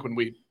pandemic, when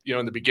we,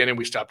 in the beginning,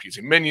 we stopped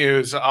using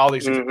menus, all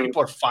these things,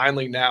 people are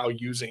finally now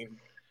using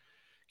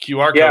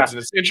QR codes.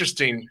 And it's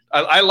interesting.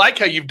 I like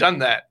how you've done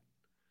that.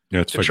 Yeah,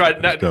 it's to try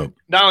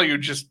not only you're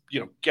just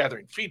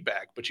gathering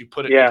feedback, but you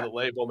put it into the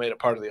label, made it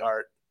part of the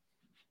art.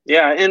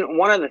 Yeah, and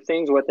one of the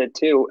things with it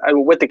too,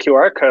 with the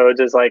QR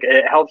codes, is like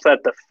it helps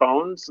that the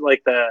phones,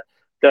 like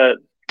the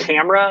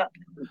camera,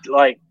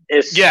 like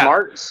is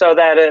smart, so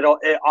that it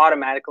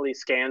automatically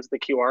scans the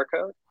QR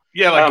code.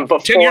 Yeah,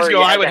 like 10 years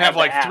ago, I would have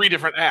like 3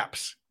 different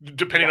apps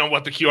depending on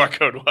what the QR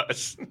code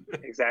was.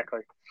 Exactly.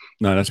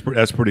 No,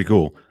 that's pretty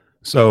cool.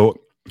 So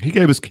he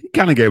kind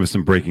of gave us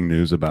some breaking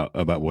news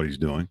about what he's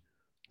doing.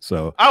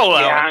 So I'll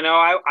allow it. I know.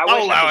 I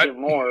wish I could do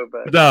more,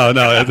 but no.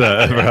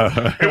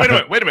 Hey,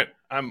 wait a minute.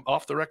 I'm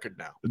off the record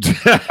now.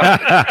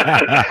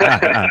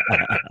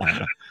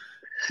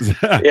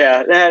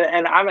 Yeah,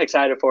 and I'm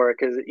excited for it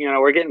because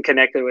we're getting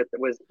connected with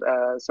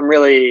some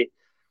really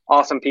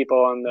awesome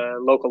people in the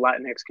local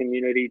Latinx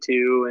community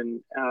too,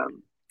 and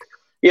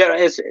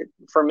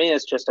for me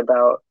it's just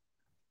about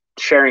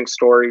sharing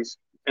stories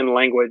and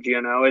language.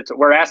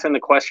 We're asking the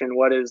question,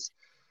 what is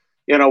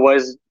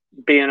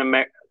being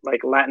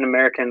like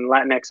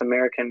Latinx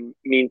American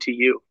mean to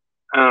you?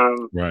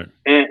 Right.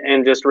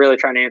 And just really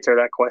trying to answer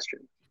that question.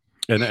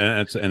 And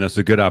it's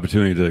a good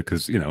opportunity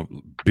because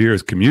beer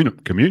is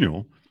communal.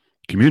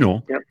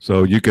 Yep.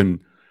 So you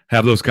can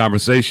have those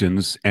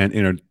conversations and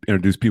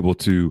introduce people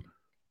to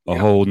a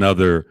whole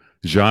nother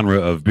genre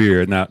of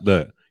beer. Now,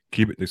 let's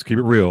keep it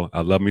real.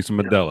 I love me some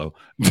Modelo.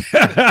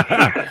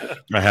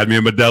 I had me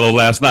a Modelo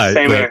last night.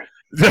 Same here.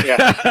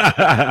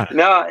 Yeah.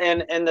 No,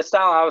 and the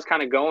style I was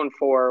kind of going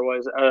for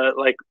was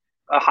like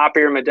a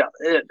hoppier Modelo.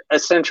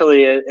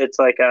 Essentially, it's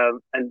like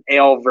an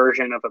ale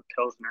version of a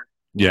Pilsner.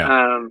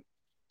 Yeah.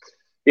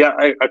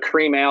 A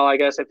cream ale, I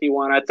guess, if you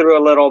want. I threw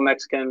a little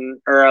Mexican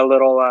or a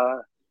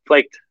little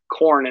flaked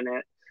corn in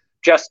it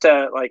just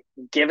to like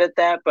give it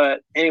that.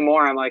 But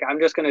anymore, I'm like, I'm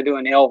just going to do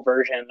an ale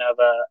version of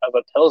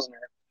a Pilsner.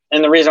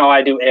 And the reason why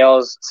I do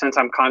ales, since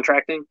I'm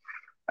contracting,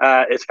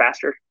 it's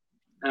faster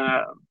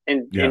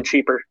and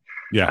cheaper.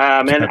 Yeah.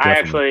 And I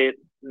actually,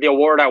 the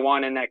award I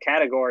won in that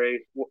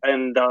category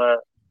in the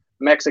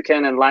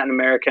Mexican and Latin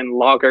American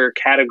lager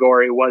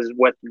category was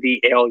with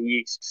the ale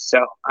yeast.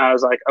 So I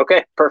was like,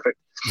 okay, perfect.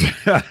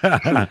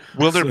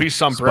 Will there be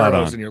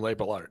sombreros in your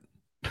label art?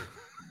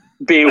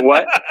 Be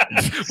what?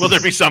 Will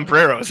there be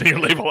sombreros in your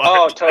label art?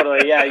 Oh,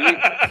 totally.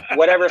 Yeah.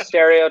 Whatever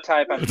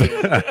stereotype I'm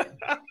doing.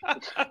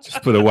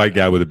 Just put a white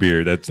guy with a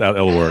beard.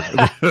 That'll work.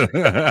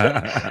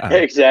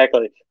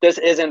 Exactly. This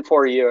isn't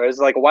for you. It's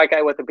like a white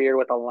guy with a beard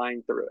with a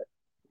line through it.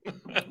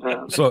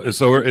 So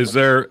is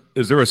there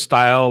a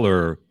style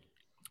or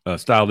a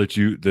style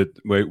that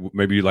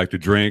maybe you like to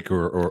drink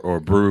or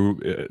brew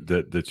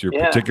that you're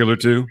particular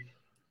to?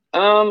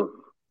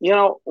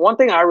 One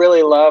thing I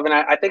really love, and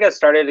I think I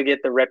started to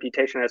get the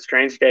reputation at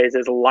Strange Days,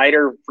 is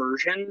lighter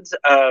versions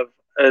of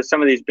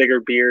some of these bigger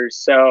beers.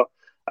 So,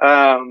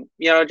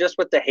 just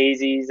with the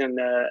hazies and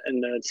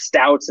the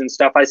stouts and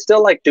stuff, I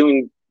still like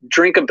doing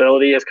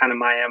drinkability as kind of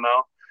my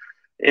MO.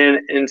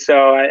 And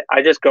so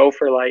I just go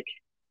for like,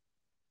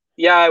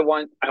 I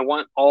want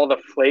all the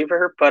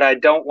flavor, but I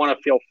don't want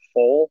to feel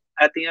full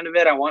at the end of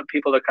it. I want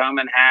people to come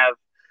and have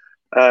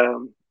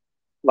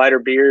lighter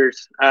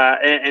beers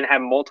and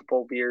have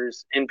multiple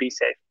beers and be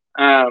safe.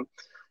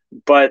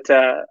 But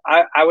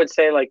I would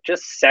say like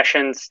just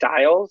session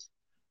styles,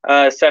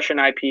 session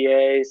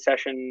IPA,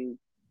 session,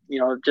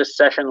 just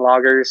session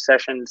lagers,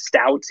 session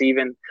stouts,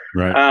 even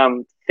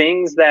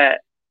things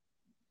that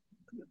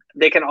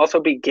they can also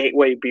be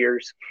gateway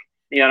beers,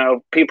 to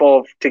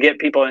get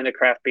people into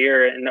craft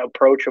beer and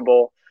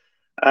approachable.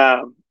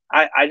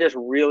 I just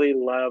really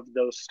love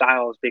those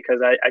styles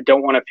because I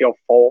don't want to feel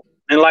full.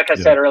 And like I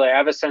said earlier, I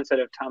have a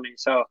sensitive tummy.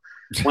 So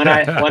when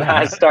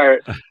I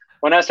start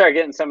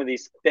getting some of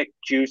these thick,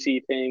 juicy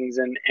things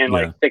and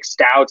like thick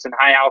stouts and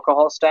high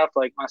alcohol stuff,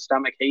 like my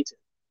stomach hates it.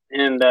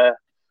 And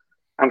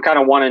I'm kind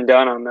of one and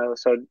done on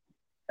those. So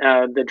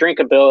the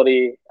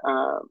drinkability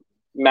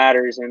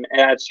matters. And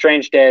at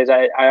Strange Days,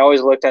 I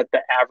always looked at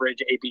the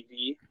average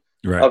ABV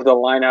of the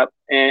lineup,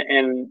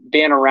 and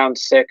being around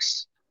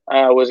 6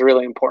 was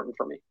really important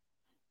for me.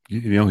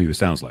 You know who he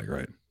sounds like,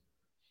 right?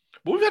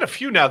 Well, we've had a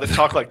few now that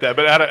talk like that,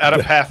 but out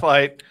of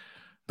Pathlight.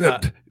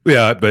 But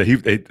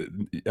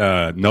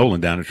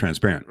Nolan down at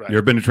Transparent. Right. You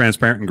ever been to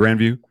Transparent in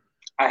Grandview?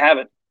 I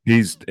haven't.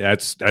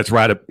 That's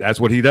right. That's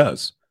what he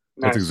does.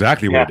 Nice. That's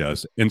exactly what he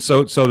does. And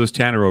so does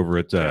Tanner over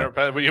at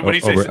what do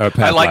you say?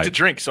 I like to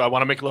drink, so I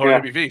want to make lower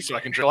ABV so I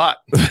can drink a lot.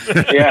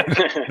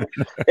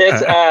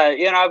 It's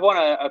I've won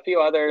a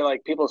few other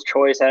like People's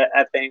Choice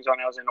at things when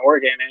I was in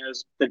Oregon, and it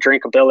was the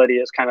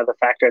drinkability is kind of the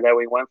factor that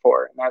we went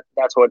for, and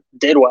that's what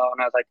did well.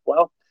 And I was like,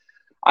 well,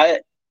 I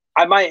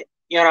might,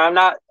 I'm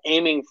not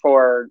aiming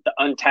for the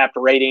Untapped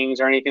ratings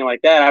or anything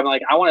like that. I'm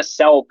like, I want to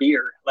sell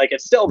beer. Like,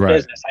 it's still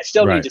business. I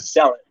still need to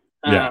sell it.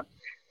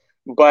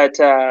 But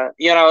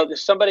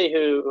there's somebody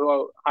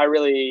who I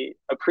really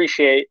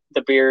appreciate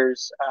the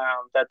beers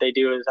that they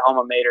do is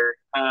Alma Mater.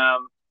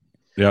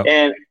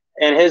 And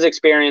his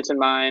experience and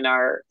mine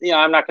are,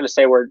 I'm not going to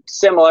say we're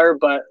similar,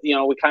 but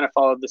we kind of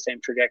followed the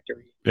same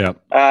trajectory.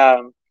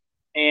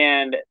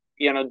 And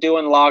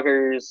doing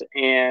lagers,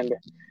 and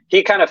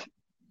he kind of,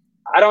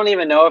 I don't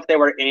even know if they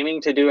were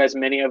aiming to do as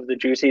many of the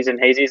juicies and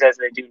hazies as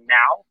they do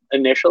now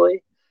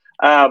initially,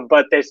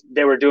 but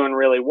they were doing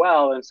really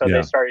well, and so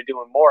they started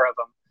doing more of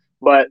them.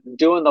 But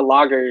doing the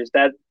lagers,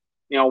 that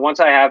once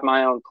I have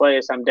my own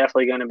place, I'm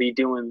definitely going to be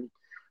doing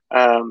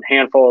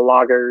handful of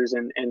lagers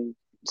and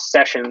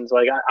sessions.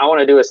 Like I want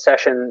to do a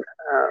session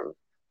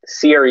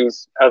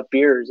series of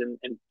beers and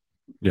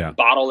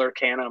bottle or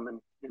can them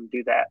and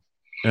do that.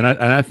 And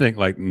I think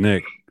like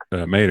Nick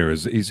Mater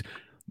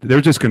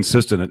they're just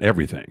consistent at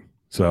everything.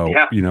 So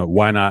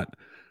why not?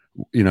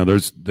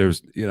 There's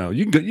you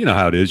can go,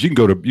 how it is. You can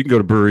go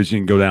to breweries. You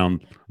can go down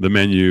the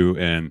menu,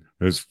 and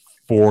there's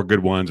 4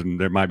 good ones, and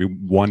there might be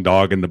one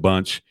dog in the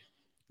bunch.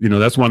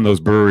 That's one of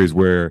those breweries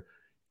where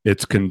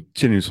it's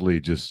continuously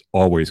just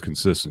always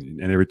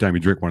consistent. And every time you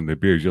drink one of the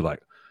beers, you're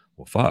like,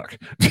 well, fuck.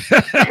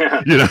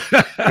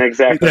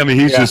 Exactly. I mean,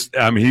 he's just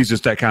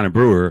that kind of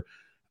brewer.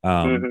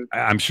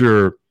 I'm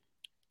sure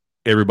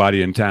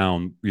everybody in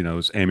town,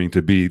 is aiming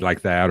to be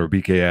like that, or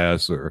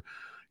BKS, or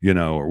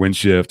or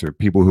Windshift, or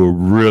people who are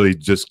really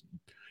just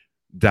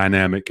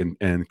dynamic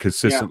and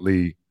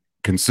consistently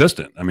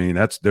consistent. I mean,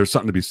 there's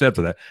something to be said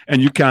for that. And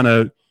you kind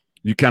of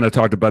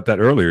talked about that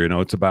earlier.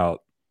 It's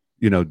about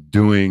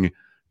doing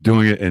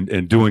it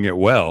and doing it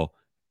well,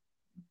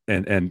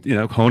 and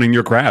honing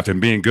your craft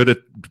and being good at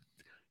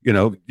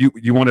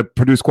you want to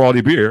produce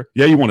quality beer.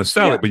 You want to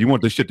sell it, but you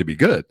want this shit to be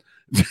good.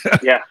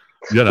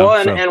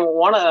 And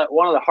one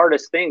of the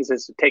hardest things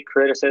is to take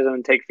criticism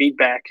and take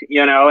feedback,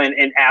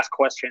 and ask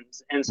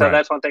questions. And so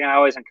that's one thing I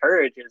always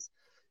encourage is,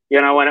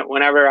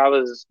 whenever I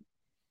was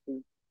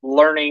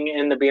learning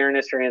in the beer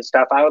industry and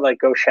stuff, I would like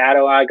go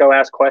shadow. I go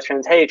ask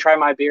questions. Hey, try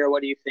my beer.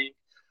 What do you think?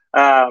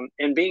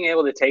 And being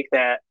able to take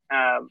that,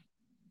 and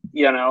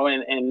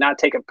not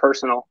take it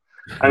personal.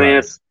 I mean,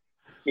 it's,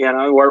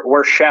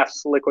 we're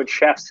chefs, liquid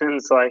chefs, and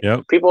it's like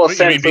people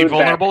send food be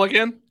vulnerable back.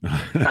 Again.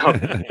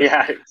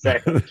 Yeah,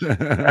 exactly. Is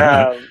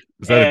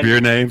that a beer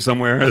name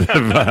somewhere?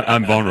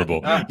 I'm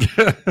vulnerable. I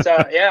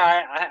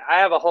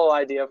have a whole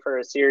idea for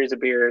a series of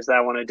beers that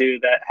I want to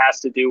do that has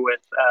to do with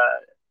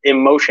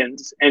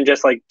emotions and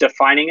just like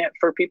defining it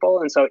for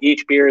people. And so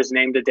each beer is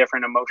named a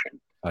different emotion.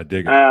 I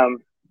dig it.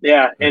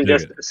 And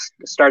just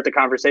start the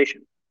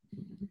conversation.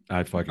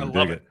 I fucking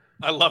dig it.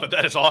 I love it.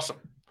 That is awesome.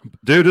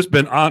 Dude, it's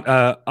been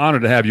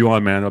honored to have you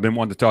on, man. I've been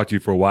wanting to talk to you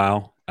for a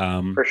while.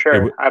 For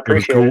sure. I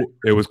appreciate it.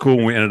 It was cool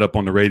when we ended up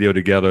on the radio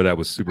together. That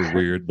was super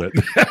weird, but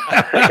it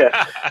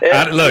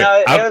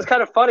was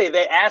kind of funny.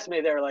 They asked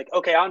me, they were like,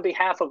 okay, on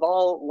behalf of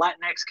all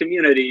Latinx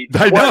community,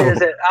 what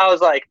is it? I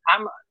was like,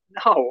 I'm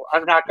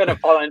not going to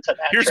fall into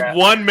that. Here's trap.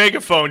 one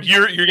megaphone.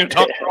 You're going to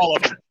talk to all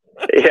of them.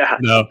 Yeah.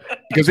 No,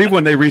 because even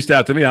when they reached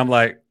out to me, I'm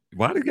like,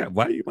 why do you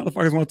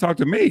motherfuckers want to talk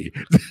to me?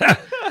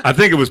 I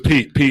think it was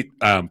Pete. Pete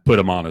put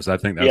them on us. I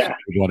think that's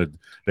what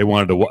they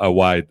wanted a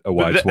wide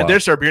swap.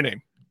 There's our beer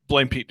name.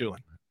 Blame Pete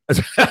Doolin. We're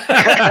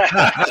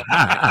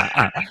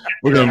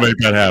gonna make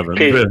that happen.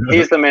 Pete,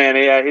 he's the man.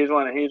 Yeah, he's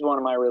one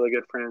of my really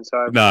good friends.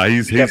 So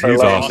he's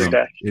awesome.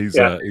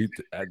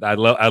 I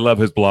love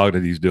his blog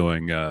that he's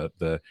doing.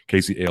 The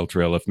Casey Ale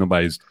Trail. If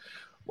nobody's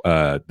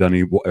done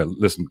any,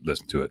 listen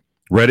to it.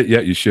 Read it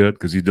yet? You should,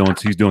 because he's doing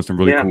some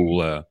really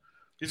cool.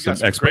 He's got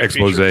some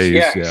exposés.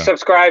 Yeah,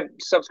 subscribe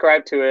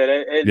to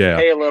it.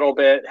 Pay a little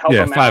bit. Help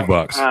him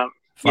 $5. out.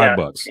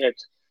 $5.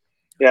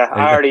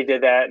 I already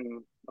did that,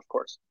 and of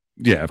course.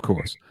 Yeah, of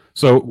course.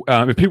 So,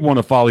 if people want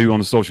to follow you on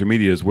the social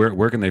medias,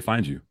 where can they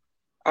find you?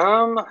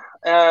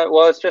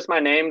 Well, it's just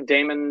my name,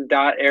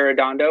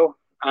 Damon.Arredondo,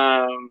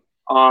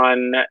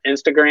 on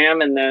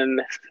Instagram, and then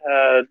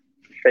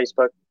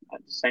Facebook.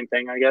 Same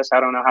thing, I guess.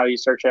 I don't know how you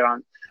search it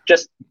on.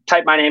 Just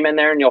type my name in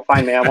there and you'll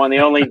find me. I'm one of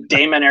the only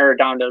Damon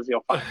Arredondos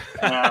you'll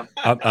find.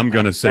 I'm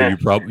going to say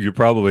you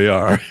probably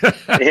are.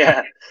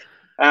 Yeah.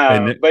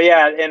 But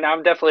yeah, and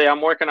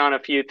I'm working on a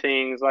few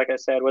things, like I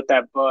said, with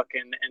that book,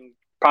 and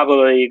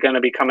probably going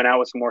to be coming out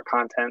with some more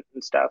content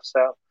and stuff.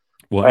 So,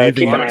 well,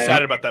 I'm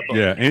excited about that book.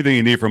 Yeah. Anything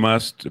you need from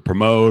us to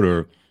promote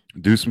or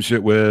do some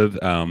shit with,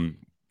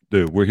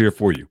 dude, we're here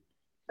for you.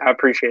 I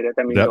appreciate it.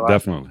 That means a lot.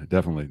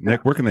 Definitely.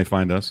 Nick, where can they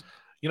find us?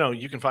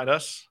 You can find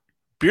us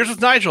Beers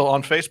with Nigel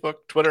on Facebook,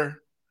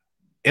 Twitter,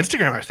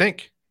 Instagram, I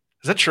think.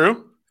 Is that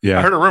true? Yeah.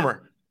 I heard a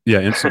rumor. Yeah,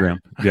 Instagram.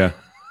 Yeah.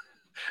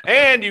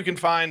 And you can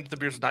find the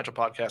Beers with Nigel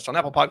podcast on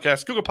Apple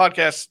Podcasts, Google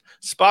Podcasts,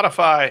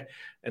 Spotify,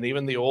 and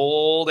even the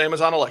old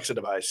Amazon Alexa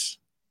device.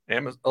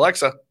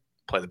 Alexa,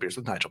 play the Beers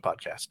with Nigel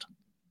podcast.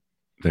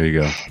 There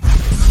you go.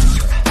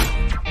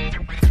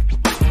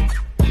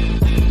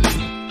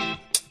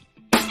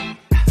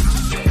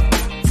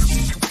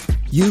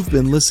 You've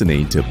been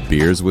listening to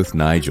Beers with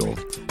Nigel,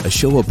 a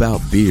show about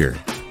beer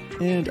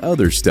and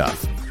other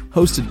stuff,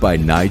 hosted by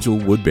Nigel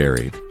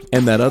Woodbury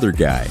and that other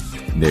guy,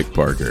 Nick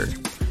Parker.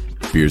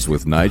 Beers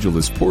with Nigel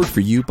is poured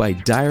for you by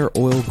Dire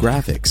Oil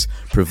Graphics,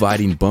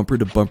 providing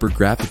bumper-to-bumper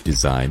graphic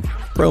design,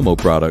 promo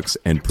products,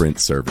 and print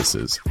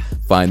services.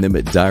 Find them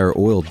at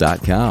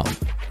direoil.com.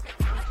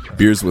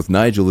 Beers with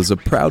Nigel is a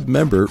proud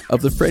member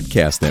of the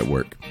Fredcast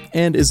Network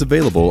and is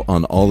available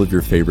on all of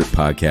your favorite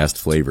podcast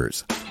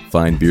flavors.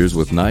 Find Beers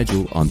with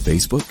Nigel on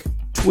Facebook,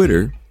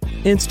 Twitter,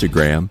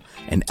 Instagram,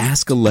 and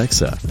ask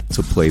Alexa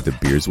to play the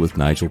Beers with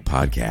Nigel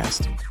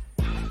podcast.